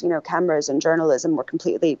since, cameras and journalism were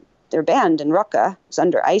they're banned in Raqqa, it's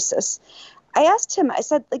under ISIS. I asked him, I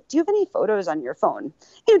said, do you have any photos on your phone?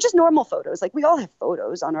 Just normal photos. We all have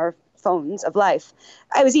photos on our phones of life.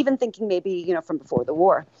 I was even thinking maybe, from before the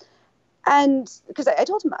war. And because I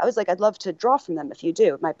told him, I was I'd love to draw from them if you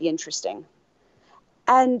do. It might be interesting.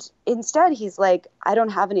 And instead, he's I don't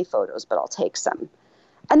have any photos, but I'll take some.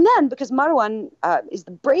 And then, because Marwan is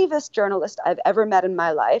the bravest journalist I've ever met in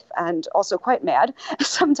my life, and also quite mad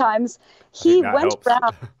sometimes, he went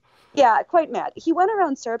around... Yeah, quite mad. He went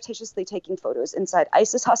around surreptitiously taking photos inside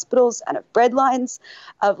ISIS hospitals and of bread lines,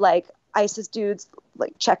 of ISIS dudes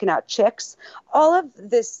checking out chicks, all of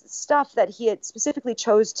this stuff that he had specifically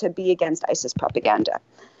chose to be against ISIS propaganda.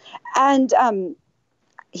 And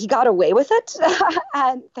he got away with it,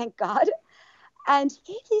 and thank God. And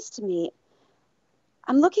he gave these to me.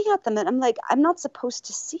 I'm looking at them and I'm I'm not supposed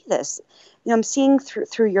to see this. I'm seeing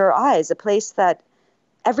through your eyes, a place that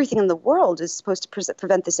everything in the world is supposed to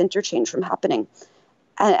prevent this interchange from happening.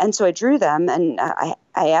 And so I drew them, and I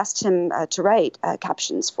asked him to write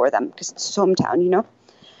captions for them because it's his hometown,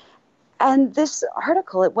 And this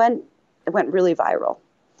article, it went really viral.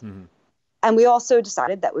 Mm-hmm. And we also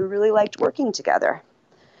decided that we really liked working together.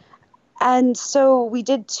 And so we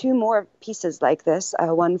did 2 more pieces like this,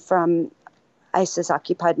 one from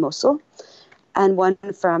ISIS-occupied Mosul, and one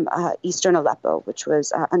from eastern Aleppo, which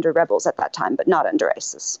was under rebels at that time, but not under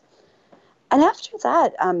ISIS. And after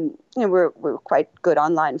that, we're quite good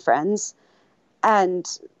online friends. And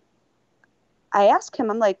I asked him,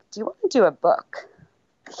 I'm do you want to do a book?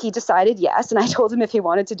 He decided yes. And I told him if he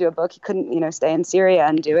wanted to do a book, he couldn't, stay in Syria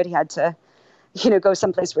and do it. He had to, go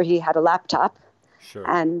someplace where he had a laptop. Sure.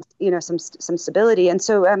 And, some stability. And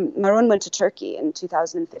so Marwan went to Turkey in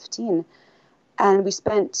 2015. And we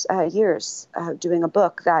spent years doing a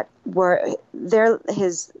book that were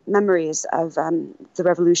his memories of the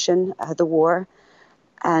revolution, the war,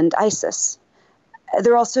 and ISIS.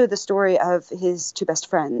 They're also the story of his 2 best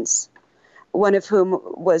friends, one of whom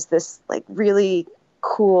was this really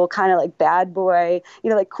cool kind of bad boy,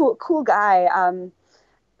 cool guy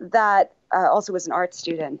that also was an art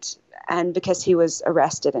student. And because he was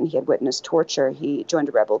arrested and he had witnessed torture, he joined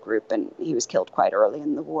a rebel group and he was killed quite early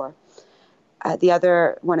in the war. The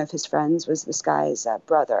other one of his friends was this guy's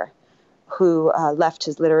brother, who left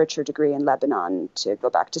his literature degree in Lebanon to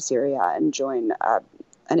go back to Syria and join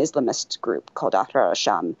an Islamist group called Ahrar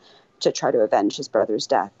al-Sham to try to avenge his brother's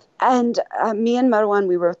death. And me and Marwan,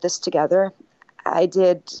 we wrote this together. I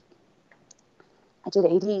did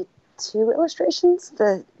 82 illustrations.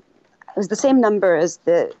 It was the same number as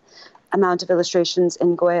the amount of illustrations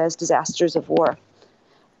in Goya's Disasters of War.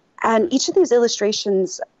 And each of these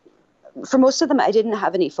illustrations, for most of them, I didn't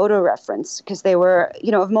have any photo reference because they were,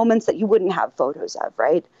 of moments that you wouldn't have photos of,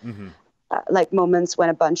 right? Mm-hmm. Moments when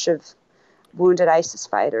a bunch of wounded ISIS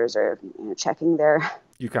fighters are checking their...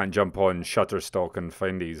 You can't jump on Shutterstock and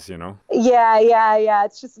find these, Yeah.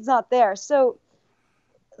 It's not there. So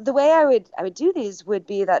the way I would do these would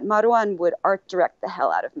be that Marwan would art direct the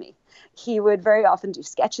hell out of me. He would very often do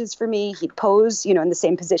sketches for me. He'd pose, in the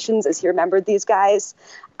same positions as he remembered these guys.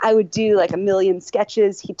 I would do 1 million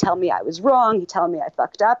sketches. He'd tell me I was wrong. He'd tell me I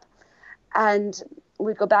fucked up. And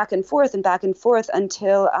we'd go back and forth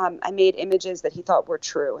until I made images that he thought were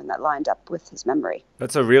true and that lined up with his memory.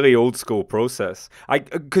 That's a really old school process.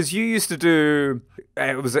 Because you used to do,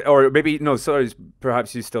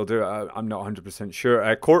 perhaps you still do, I'm not 100%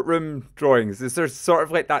 sure, courtroom drawings. Is there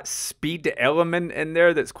sort of that speed element in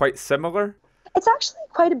there that's quite similar? It's actually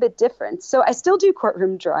quite a bit different. So I still do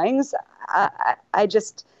courtroom drawings.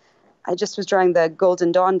 I just was drawing the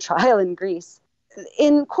Golden Dawn trial in Greece.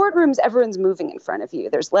 In courtrooms, everyone's moving in front of you.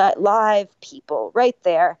 There's live people right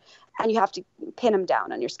there, and you have to pin them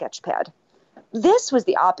down on your sketch pad. This was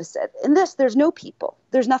the opposite. In this, there's no people.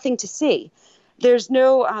 There's nothing to see. There's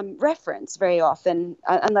no reference very often,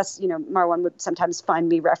 unless, Marwan would sometimes find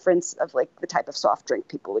me reference of like the type of soft drink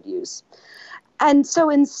people would use. And so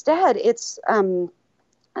instead, it's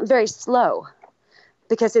very slow,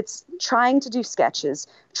 because it's trying to do sketches,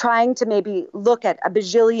 trying to maybe look at a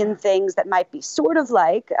bajillion things that might be sort of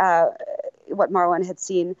like what Marwan had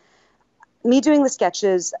seen, me doing the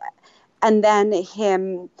sketches, and then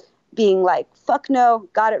him being like, fuck no,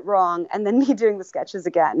 got it wrong, and then me doing the sketches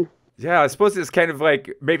again. Yeah, I suppose it's kind of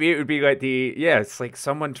like, maybe it would be like it's like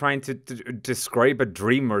someone trying to describe a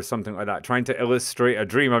dream or something like that, trying to illustrate a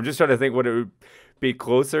dream. I'm just trying to think what it would be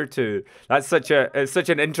closer to. That's such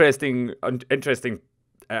an interesting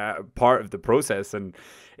part of the process, and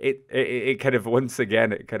it kind of, once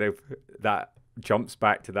again, it kind of, that jumps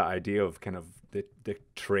back to that idea of kind of the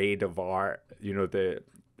trade of art,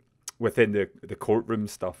 within the courtroom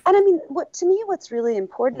stuff. And I mean, what's really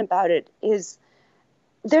important about it is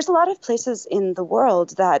there's a lot of places in the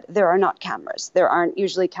world that there are not cameras. There aren't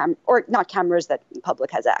usually or not cameras that the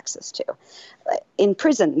public has access to. In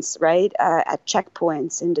prisons, right? At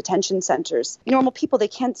checkpoints, in detention centers, normal people, they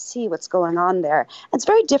can't see what's going on there. And it's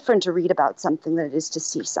very different to read about something than it is to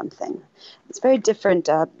see something. It's very different.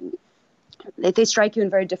 They strike you in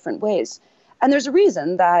very different ways. And there's a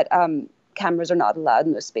reason that cameras are not allowed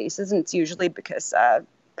in those spaces. And it's usually because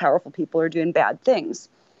powerful people are doing bad things.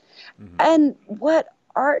 Mm-hmm. And what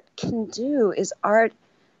art can do is art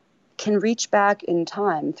can reach back in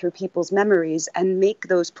time through people's memories and make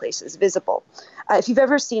those places visible. If you've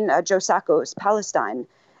ever seen Joe Sacco's Palestine,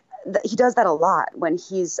 he does that a lot when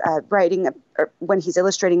he's when he's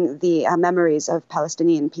illustrating the memories of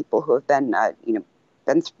Palestinian people who have been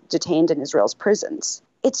detained in Israel's prisons.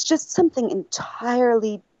 It's just something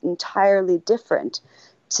entirely different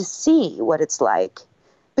to see what it's like.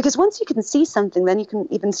 Because once you can see something, then you can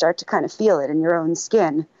even start to kind of feel it in your own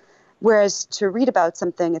skin. Whereas to read about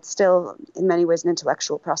something, it's still in many ways an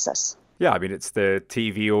intellectual process. Yeah, I mean, it's the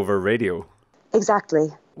TV over radio.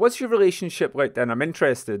 Exactly. What's your relationship like then? I'm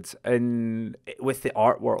interested with the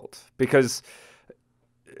art world, because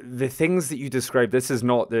the things that you describe, this is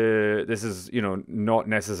not not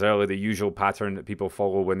necessarily the usual pattern that people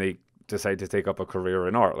follow when they decide to take up a career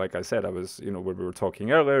in art. Like I said, I was, when we were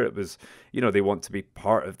talking earlier, it was, they want to be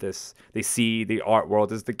part of this. They see the art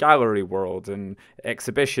world as the gallery world and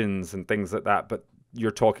exhibitions and things like that. But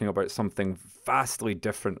you're talking about something vastly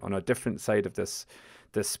different on a different side of this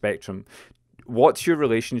spectrum. What's your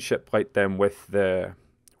relationship like then with the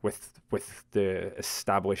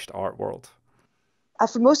established art world?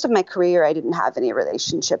 For most of my career, I didn't have any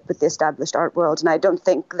relationship with the established art world, and I don't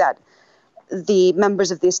think that the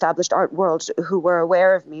members of the established art world who were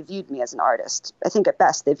aware of me viewed me as an artist. I think at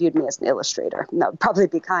best they viewed me as an illustrator, and that would probably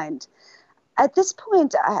be kind. At this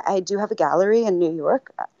point, I do have a gallery in New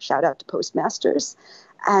York. Shout out to Postmasters.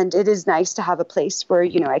 And it is nice to have a place where,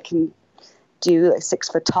 I can do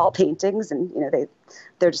 6-foot tall paintings, and,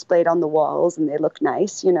 they're displayed on the walls and they look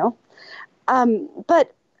nice,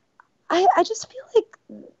 But I just feel like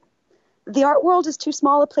the art world is too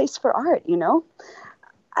small a place for art,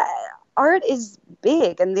 Art is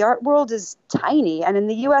big and the art world is tiny. And in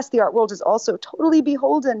the US, the art world is also totally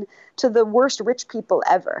beholden to the worst rich people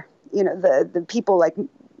ever. The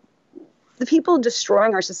people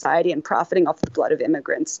destroying our society and profiting off the blood of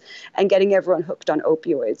immigrants and getting everyone hooked on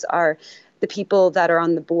opioids are the people that are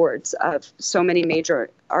on the boards of so many major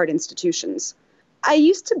art institutions. I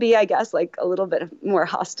used to be, I guess, like a little bit more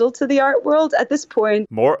hostile to the art world. At this point...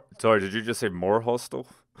 Sorry, did you just say more hostile?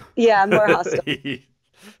 Yeah, more hostile.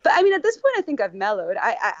 But I mean, at this point, I think I've mellowed.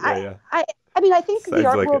 I mean, I think the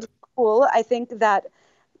art world is cool. I think that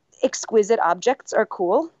exquisite objects are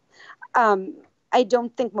cool. I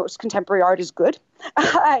don't think most contemporary art is good.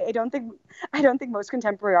 I don't think most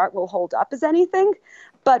contemporary art will hold up as anything.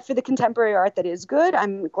 But for the contemporary art that is good,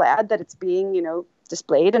 I'm glad that it's being,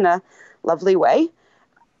 displayed in a lovely way.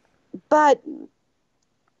 But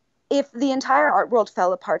if the entire art world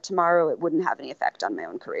fell apart tomorrow, it wouldn't have any effect on my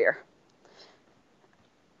own career.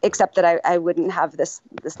 Except that I wouldn't have this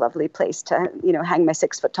lovely place to, hang my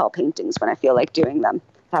 6-foot tall paintings when I feel like doing them.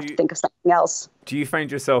 I have to think of something else. Do you find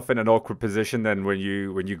yourself in an awkward position then when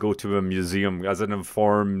you go to a museum as an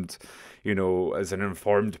informed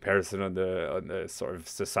person on the sort of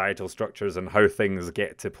societal structures and how things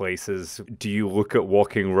get to places? Do you look at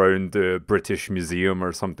walking around the British Museum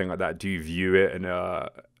or something like that? Do you view it in a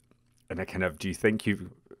kind of, do you think you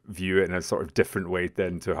view it in a sort of different way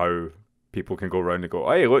then to how people can go around and go,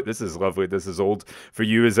 hey, look, this is lovely, this is old. For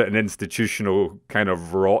you, is it an institutional kind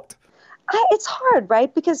of rot? It's hard,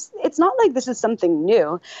 right? Because it's not like this is something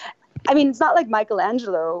new. I mean, it's not like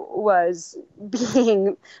Michelangelo was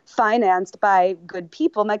being financed by good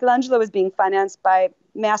people. Michelangelo was being financed by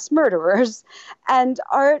mass murderers. And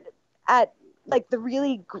art at like the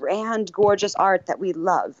really grand, gorgeous art that we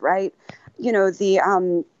love, right? You know, the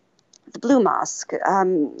Blue Mosque,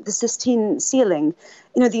 the Sistine ceiling,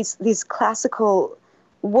 you know, these classical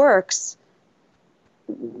works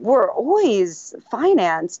were always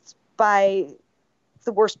financed by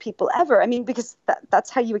the worst people ever. I mean, because that's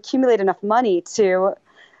how you accumulate enough money to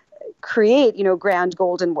create, you know, grand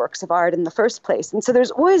golden works of art in the first place. And so there's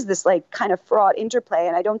always this like kind of fraught interplay.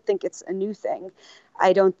 And I don't think it's a new thing.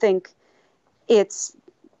 I don't think it's,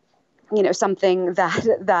 you know, something that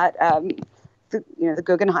the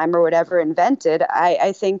Guggenheim or whatever invented.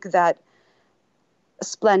 I think that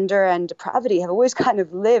splendor and depravity have always kind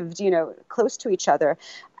of lived, you know, close to each other.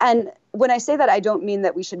 And when I say that, I don't mean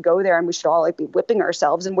that we should go there and we should all like be whipping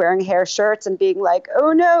ourselves and wearing hair shirts and being like,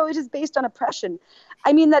 oh no, it is based on oppression.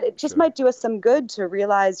 I mean that it just might do us some good to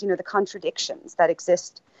realize, you know, the contradictions that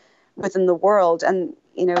exist within the world, and,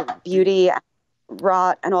 you know, beauty,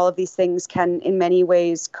 rot, and all of these things can in many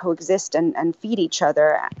ways coexist and feed each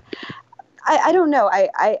other. I don't know.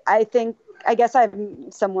 I guess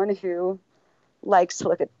I'm someone who likes to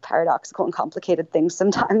look at paradoxical and complicated things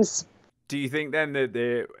sometimes. Do you think then that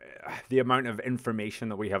the amount of information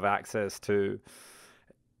that we have access to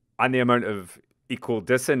and the amount of equal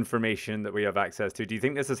disinformation that we have access to, do you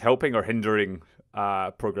think this is helping or hindering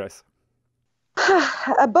progress?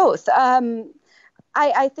 Both.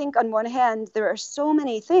 I think on one hand, there are so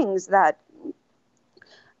many things that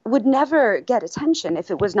would never get attention if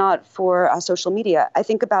it was not for social media. I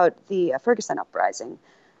think about the Ferguson uprising,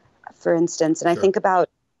 for instance, and I think about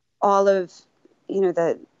all of, you know,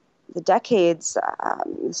 the decades,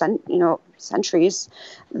 centuries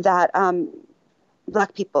that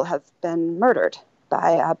Black people have been murdered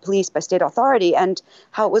by police, by state authority, and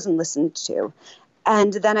how it wasn't listened to.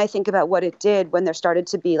 And then I think about what it did when there started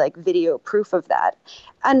to be like video proof of that.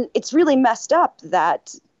 And it's really messed up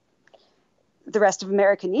that the rest of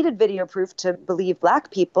America needed video proof to believe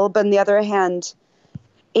Black people. But on the other hand,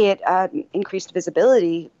 it increased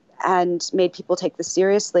visibility and made people take this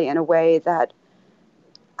seriously in a way that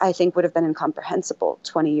I think would have been incomprehensible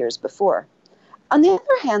 20 years before. On the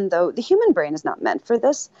other hand, though, the human brain is not meant for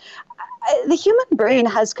this. The human brain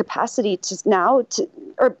has capacity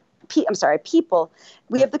people,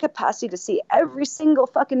 we have the capacity to see every single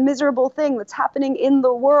fucking miserable thing that's happening in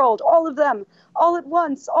the world, all of them, all at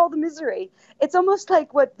once, all the misery. It's almost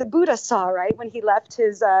like what the Buddha saw, right? When he left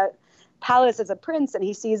his palace as a prince and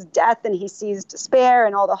he sees death and he sees despair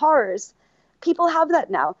and all the horrors. People have that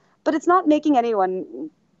now, but it's not making anyone,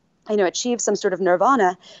 achieve some sort of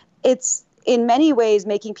nirvana. It's in many ways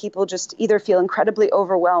making people just either feel incredibly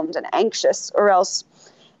overwhelmed and anxious, or else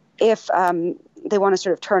if they want to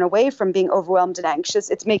sort of turn away from being overwhelmed and anxious,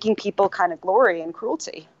 it's making people kind of glory in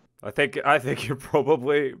cruelty. I think you're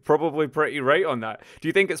probably pretty right on that. Do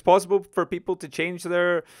you think it's possible for people to change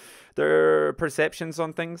their perceptions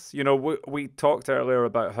on things? You know, we talked earlier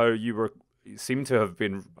about how you seem to have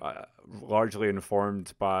been largely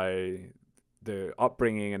informed by the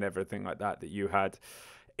upbringing and everything like that you had.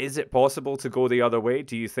 Is it possible to go the other way?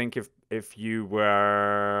 Do you think if you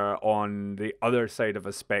were on the other side of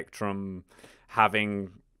a spectrum, having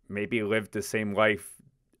maybe lived the same life,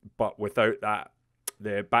 but without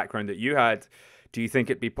the background that you had, do you think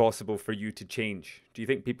it'd be possible for you to change? Do you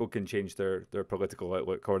think people can change their political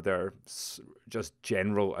outlook or their just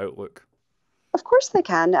general outlook? Of course they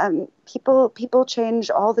can. People change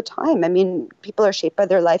all the time. I mean, people are shaped by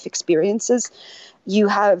their life experiences. You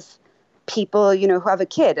have people, who have a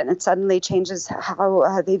kid, and it suddenly changes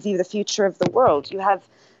how they view the future of the world. You have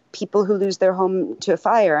people who lose their home to a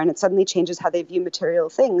fire, and it suddenly changes how they view material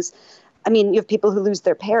things. I mean, you have people who lose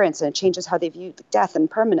their parents, and it changes how they view death and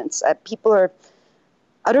permanence. People are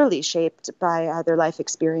utterly shaped by their life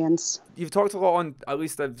experience. You've talked a lot on, at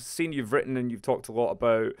least I've seen you've written, and you've talked a lot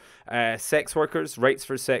about sex workers, rights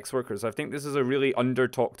for sex workers. I think this is a really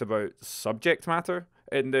under-talked about subject matter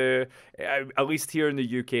at least here in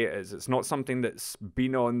the UK it is. It's not something that's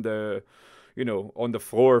been on the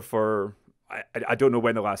floor for, I don't know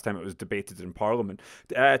when the last time it was debated in Parliament.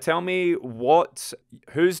 Tell me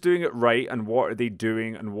who's doing it right, and what are they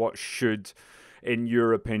doing, and what should, in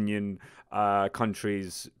your opinion,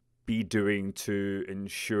 countries be doing to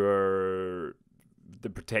ensure the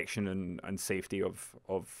protection and safety of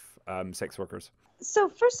sex workers? So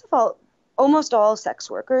first of all, almost all sex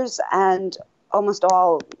workers and almost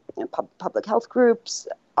all public health groups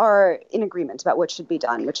are in agreement about what should be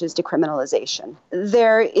done, which is decriminalization.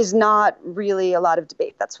 There is not really a lot of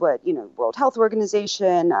debate. That's what, World Health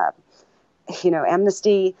Organization,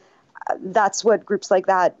 Amnesty, that's what groups like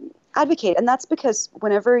that advocate. And that's because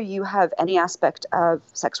whenever you have any aspect of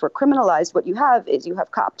sex work criminalized, what you have is you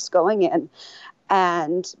have cops going in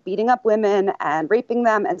and beating up women and raping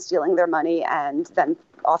them and stealing their money and then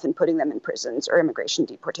often putting them in prisons or immigration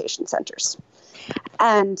deportation centers.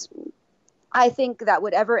 And I think that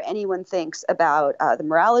whatever anyone thinks about the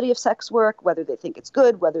morality of sex work, whether they think it's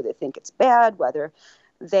good, whether they think it's bad, whether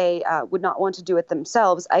they would not want to do it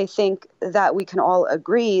themselves, I think that we can all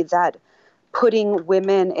agree that putting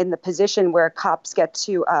women in the position where cops get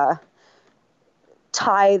to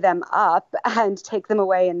tie them up and take them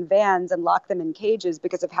away in vans and lock them in cages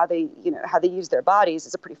because of how they use their bodies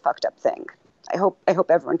is a pretty fucked up thing. I hope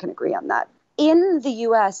everyone can agree on that. In the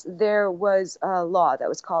U.S., there was a law that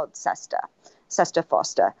was called SESTA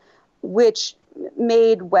FOSTA, which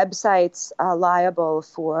made websites liable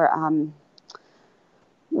for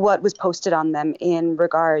what was posted on them in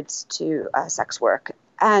regards to sex work.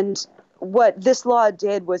 And what this law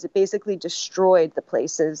did was it basically destroyed the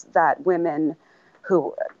places that women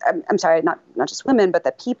who, I'm sorry, not just women, but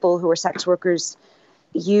that people who were sex workers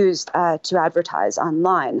used to advertise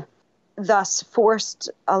online, thus forced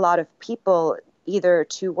a lot of people either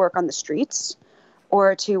to work on the streets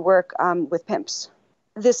or to work with pimps.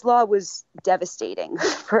 This law was devastating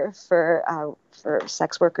for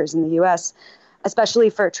sex workers in the U.S.,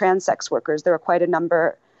 especially for trans sex workers. There were quite a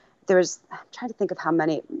number. I'm trying to think of how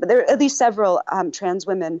many, but there were at least several trans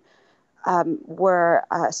women were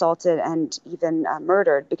assaulted and even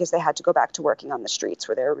murdered because they had to go back to working on the streets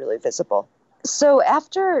where they were really visible. So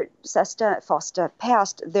after SESTA FOSTA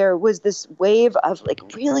passed, there was this wave of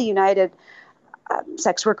really united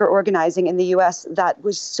sex worker organizing in the U.S. that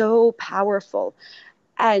was so powerful.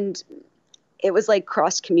 And it was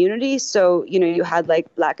cross community. So, you had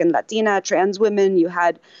Black and Latina trans women, you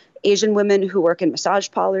had Asian women who work in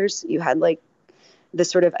massage parlors, you had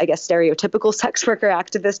this sort of, stereotypical sex worker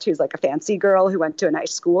activist who's a fancy girl who went to a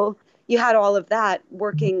nice school. You had all of that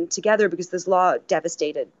working together because this law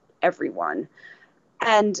devastated everyone.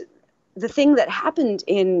 And the thing that happened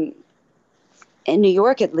in New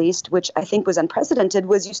York, at least, which I think was unprecedented,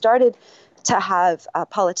 was you started to have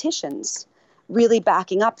politicians really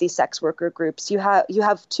backing up these sex worker groups. You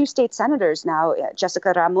have two state senators now,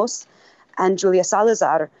 Jessica Ramos and Julia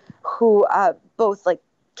Salazar, who both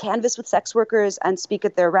canvass with sex workers and speak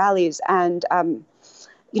at their rallies and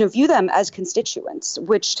view them as constituents,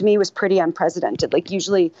 which to me was pretty unprecedented.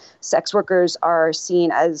 Usually sex workers are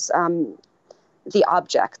seen as the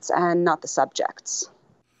objects and not the subjects.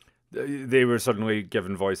 They were suddenly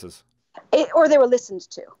given voices. Or they were listened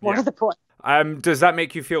to, more to the point. Does that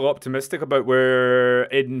make you feel optimistic about where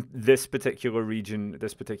in this particular region,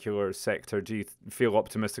 this particular sector, do you feel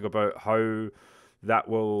optimistic about how that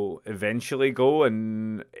will eventually go?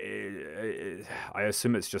 And I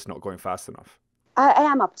assume it's just not going fast enough. I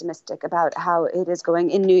am optimistic about how it is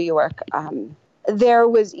going in New York. There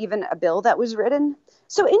was even a bill that was written.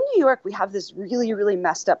 So in New York, we have this really, really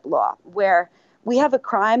messed up law where we have a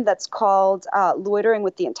crime that's called loitering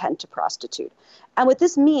with the intent to prostitute. And what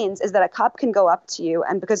this means is that a cop can go up to you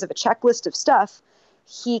and because of a checklist of stuff,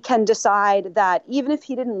 he can decide that even if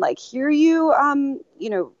he didn't hear you,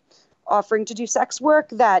 offering to do sex work,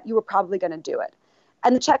 that you were probably going to do it.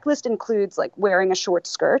 And the checklist includes wearing a short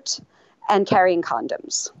skirt and carrying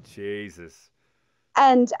condoms. Jesus.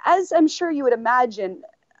 And as I'm sure you would imagine,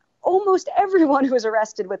 almost everyone who is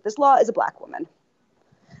arrested with this law is a Black woman.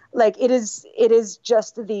 It is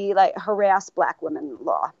just the harass Black women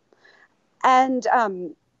law. And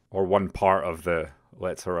or one part of the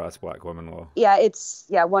let's harass Black women law. Yeah, it's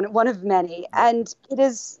one of many. And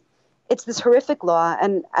it's this horrific law.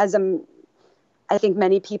 And as I think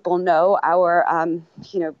many people know, our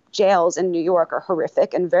jails in New York are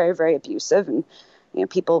horrific and very, very abusive, and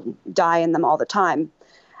people die in them all the time.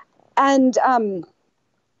 And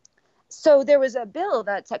so there was a bill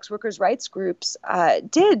that sex workers' rights groups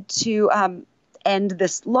did to end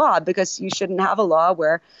this law, because you shouldn't have a law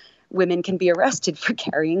where women can be arrested for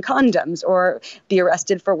carrying condoms or be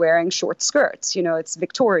arrested for wearing short skirts. It's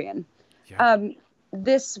Victorian. Yeah.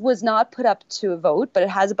 This was not put up to a vote, but it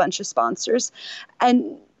has a bunch of sponsors.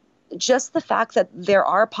 And just the fact that there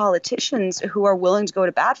are politicians who are willing to go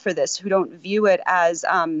to bat for this, who don't view it as,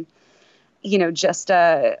 just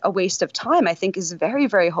a waste of time, I think is very,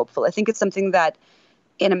 very hopeful. I think it's something that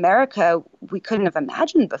in America we couldn't have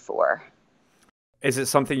imagined before. Is it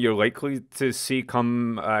something you're likely to see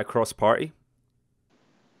come cross-party?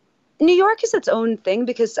 New York is its own thing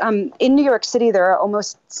because in New York City there are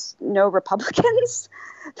almost no Republicans.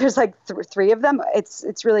 There's like three of them.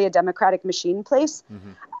 It's really a Democratic machine place.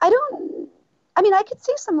 Mm-hmm. I could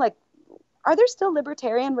see some are there still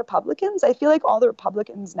libertarian Republicans? I feel like all the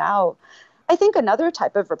Republicans now, I think another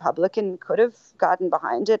type of Republican could have gotten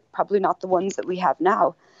behind it, probably not the ones that we have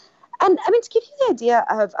now. And to give you the idea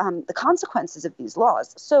of the consequences of these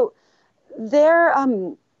laws. So there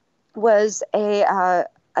was a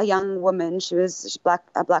young woman. She's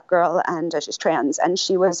a black girl, and she's trans, and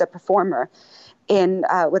she was a performer in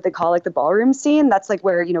what they call the ballroom scene. That's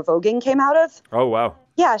where voguing came out of. Oh wow.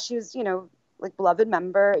 Yeah, she was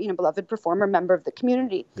beloved performer, member of the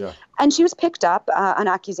community. Yeah. And she was picked up on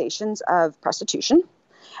accusations of prostitution,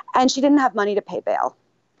 and she didn't have money to pay bail.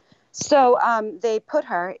 So they put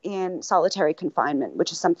her in solitary confinement,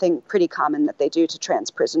 which is something pretty common that they do to trans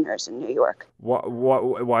prisoners in New York.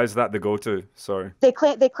 Why is that the go-to? Sorry. They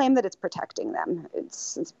claim that it's protecting them.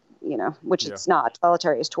 It's which it's not.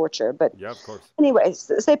 Solitary is torture, but yeah, of course. Anyways,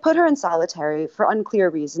 so they put her in solitary for unclear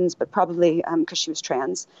reasons, but probably because she was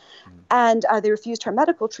trans, and they refused her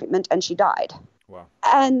medical treatment, and she died. Wow.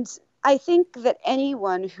 And I think that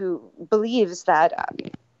anyone who believes that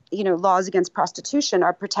laws against prostitution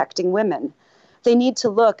are protecting women, they need to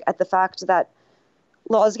look at the fact that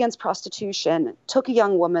laws against prostitution took a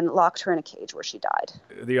young woman, locked her in a cage where she died.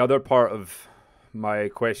 The other part of my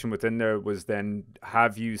question within there was then,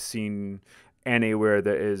 have you seen anywhere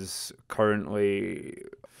that is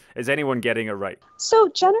anyone getting it right? So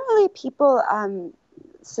generally people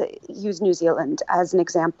use New Zealand as an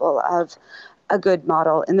example of a good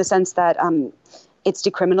model in the sense that it's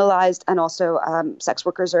decriminalized, and also sex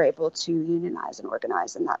workers are able to unionize and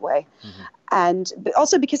organize in that way. Mm-hmm. And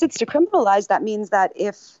also because it's decriminalized, that means that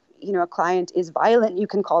if a client is violent, you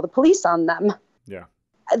can call the police on them. Yeah.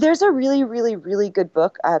 There's a really, really, really good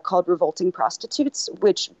book called Revolting Prostitutes,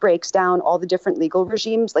 which breaks down all the different legal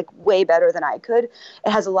regimes way better than I could.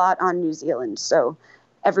 It has a lot on New Zealand, so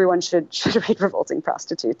everyone should read Revolting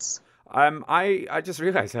Prostitutes. I just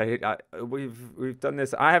realized we've done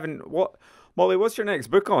this. I haven't. Molly, what's your next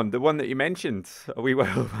book on? The one that you mentioned a wee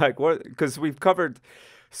while back? Because we've covered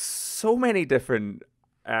so many different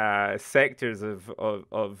sectors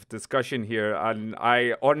of discussion here, and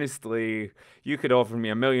I honestly, you could offer me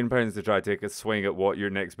 £1 million to try to take a swing at what your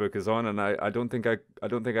next book is on, and I don't think I'd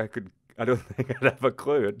have a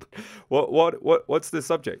clue. What's the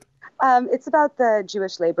subject? It's about the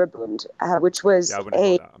Jewish labor Bund, which was I'm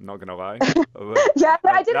not going to lie. Yeah,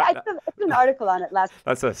 I did an article on it last.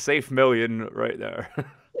 That's a safe $1 million right there.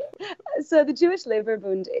 So the Jewish labor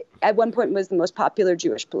Bund at one point was the most popular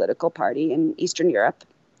Jewish political party in Eastern Europe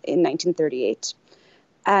in 1938.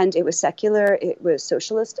 And it was secular, it was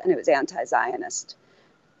socialist, and it was anti-Zionist.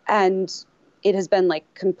 And it has been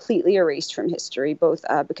completely erased from history, both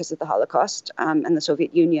because of the Holocaust and the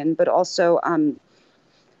Soviet Union, but also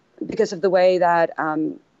because of the way that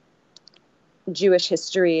Jewish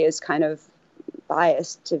history is kind of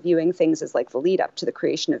biased to viewing things as the lead up to the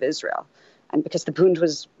creation of Israel. And because the Bund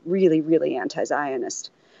was really, really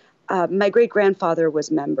anti-Zionist. My great-grandfather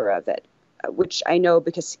was a member of it, which I know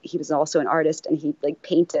because he was also an artist, and he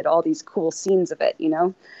painted all these cool scenes of it,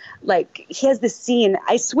 he has this scene,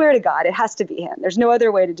 I swear to God, it has to be him. There's no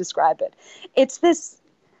other way to describe it. It's this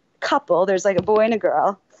couple, there's a boy and a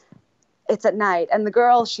girl. It's at night, and the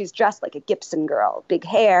girl, she's dressed like a Gibson girl, big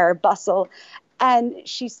hair, bustle, and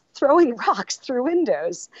she's throwing rocks through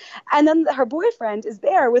windows. And then her boyfriend is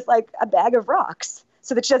there with a bag of rocks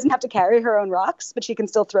so that she doesn't have to carry her own rocks, but she can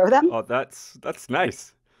still throw them. Oh, that's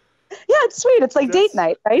nice. Yeah, it's sweet. It's date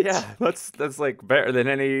night, right? Yeah, that's better than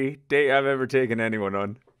any date I've ever taken anyone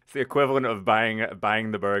on. It's the equivalent of buying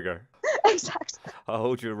the burger. Exactly. I'll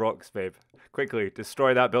hold you rocks, babe. Quickly,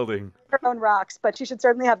 destroy that building. Her own rocks, but she should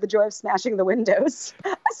certainly have the joy of smashing the windows.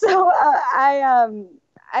 So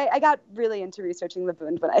I got really into researching the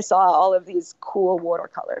Bund when I saw all of these cool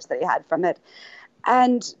watercolors that he had from it.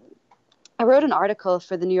 And I wrote an article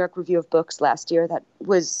for the New York Review of Books last year that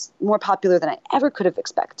was more popular than I ever could have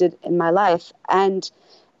expected in my life. And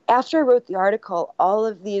after I wrote the article, all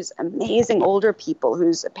of these amazing older people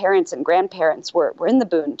whose parents and grandparents were in the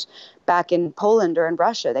Bund back in Poland or in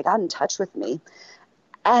Russia, they got in touch with me.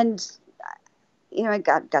 And, I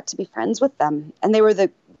got to be friends with them. And they were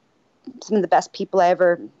some of the best people I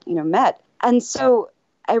ever, met. And so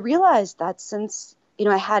I realized that since,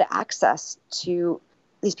 I had access to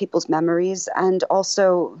these people's memories, and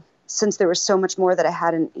also since there was so much more that I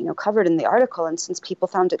hadn't, covered in the article, and since people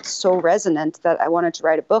found it so resonant that I wanted to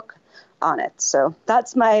write a book on it. So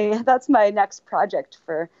that's my next project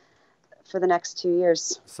for the next 2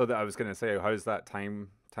 years. So that I was going to say, how's that time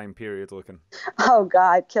period looking? Oh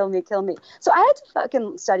God, kill me. So I had to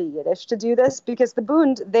fucking study Yiddish to do this because the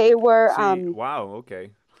Bund, they were... wow,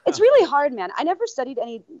 okay. It's really hard, man. I never studied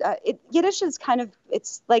any... Yiddish is kind of...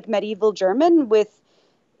 It's like medieval German with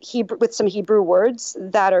some Hebrew words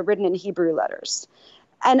that are written in Hebrew letters.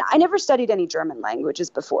 And I never studied any German languages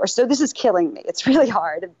before, so this is killing me. It's really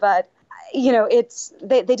hard, but...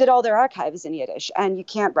 they did all their archives in Yiddish, and you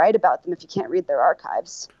can't write about them if you can't read their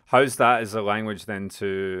archives. How's that as a language then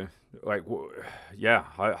to, like,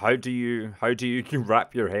 how do you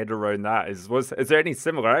wrap your head around that? Is there any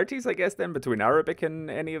similarities, I guess, then between Arabic and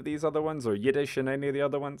any of these other ones, or Yiddish and any of the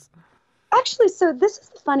other ones? Actually, so this is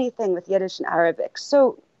the funny thing with Yiddish and Arabic.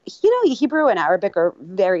 So, Hebrew and Arabic are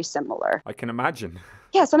very similar. I can imagine.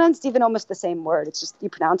 Yeah, sometimes even almost the same word. It's just you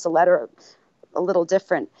pronounce a letter a little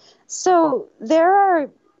different. So there are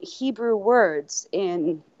Hebrew words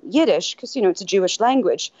in Yiddish because, it's a Jewish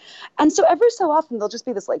language. And so every so often there'll just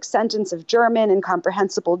be this like sentence of German,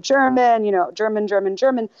 incomprehensible German,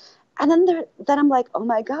 German. And then I'm like, oh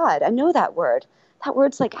my God, I know that word. That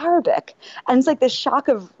word's like Arabic. And it's like this shock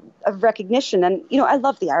of recognition. And, I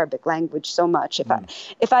love the Arabic language so much.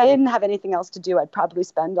 If I didn't have anything else to do, I'd probably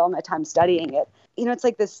spend all my time studying it. It's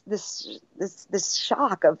like this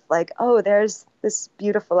shock of like, oh, there's this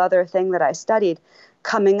beautiful other thing that I studied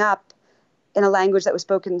coming up in a language that was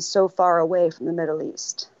spoken so far away from the Middle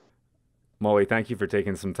East. Molly, thank you for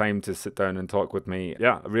taking some time to sit down and talk with me.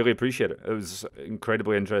 Yeah, I really appreciate it. It was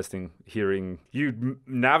incredibly interesting hearing you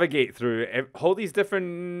navigate through all these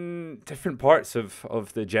different parts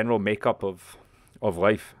of the general makeup of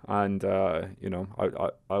life. And, I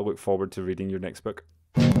look forward to reading your next book.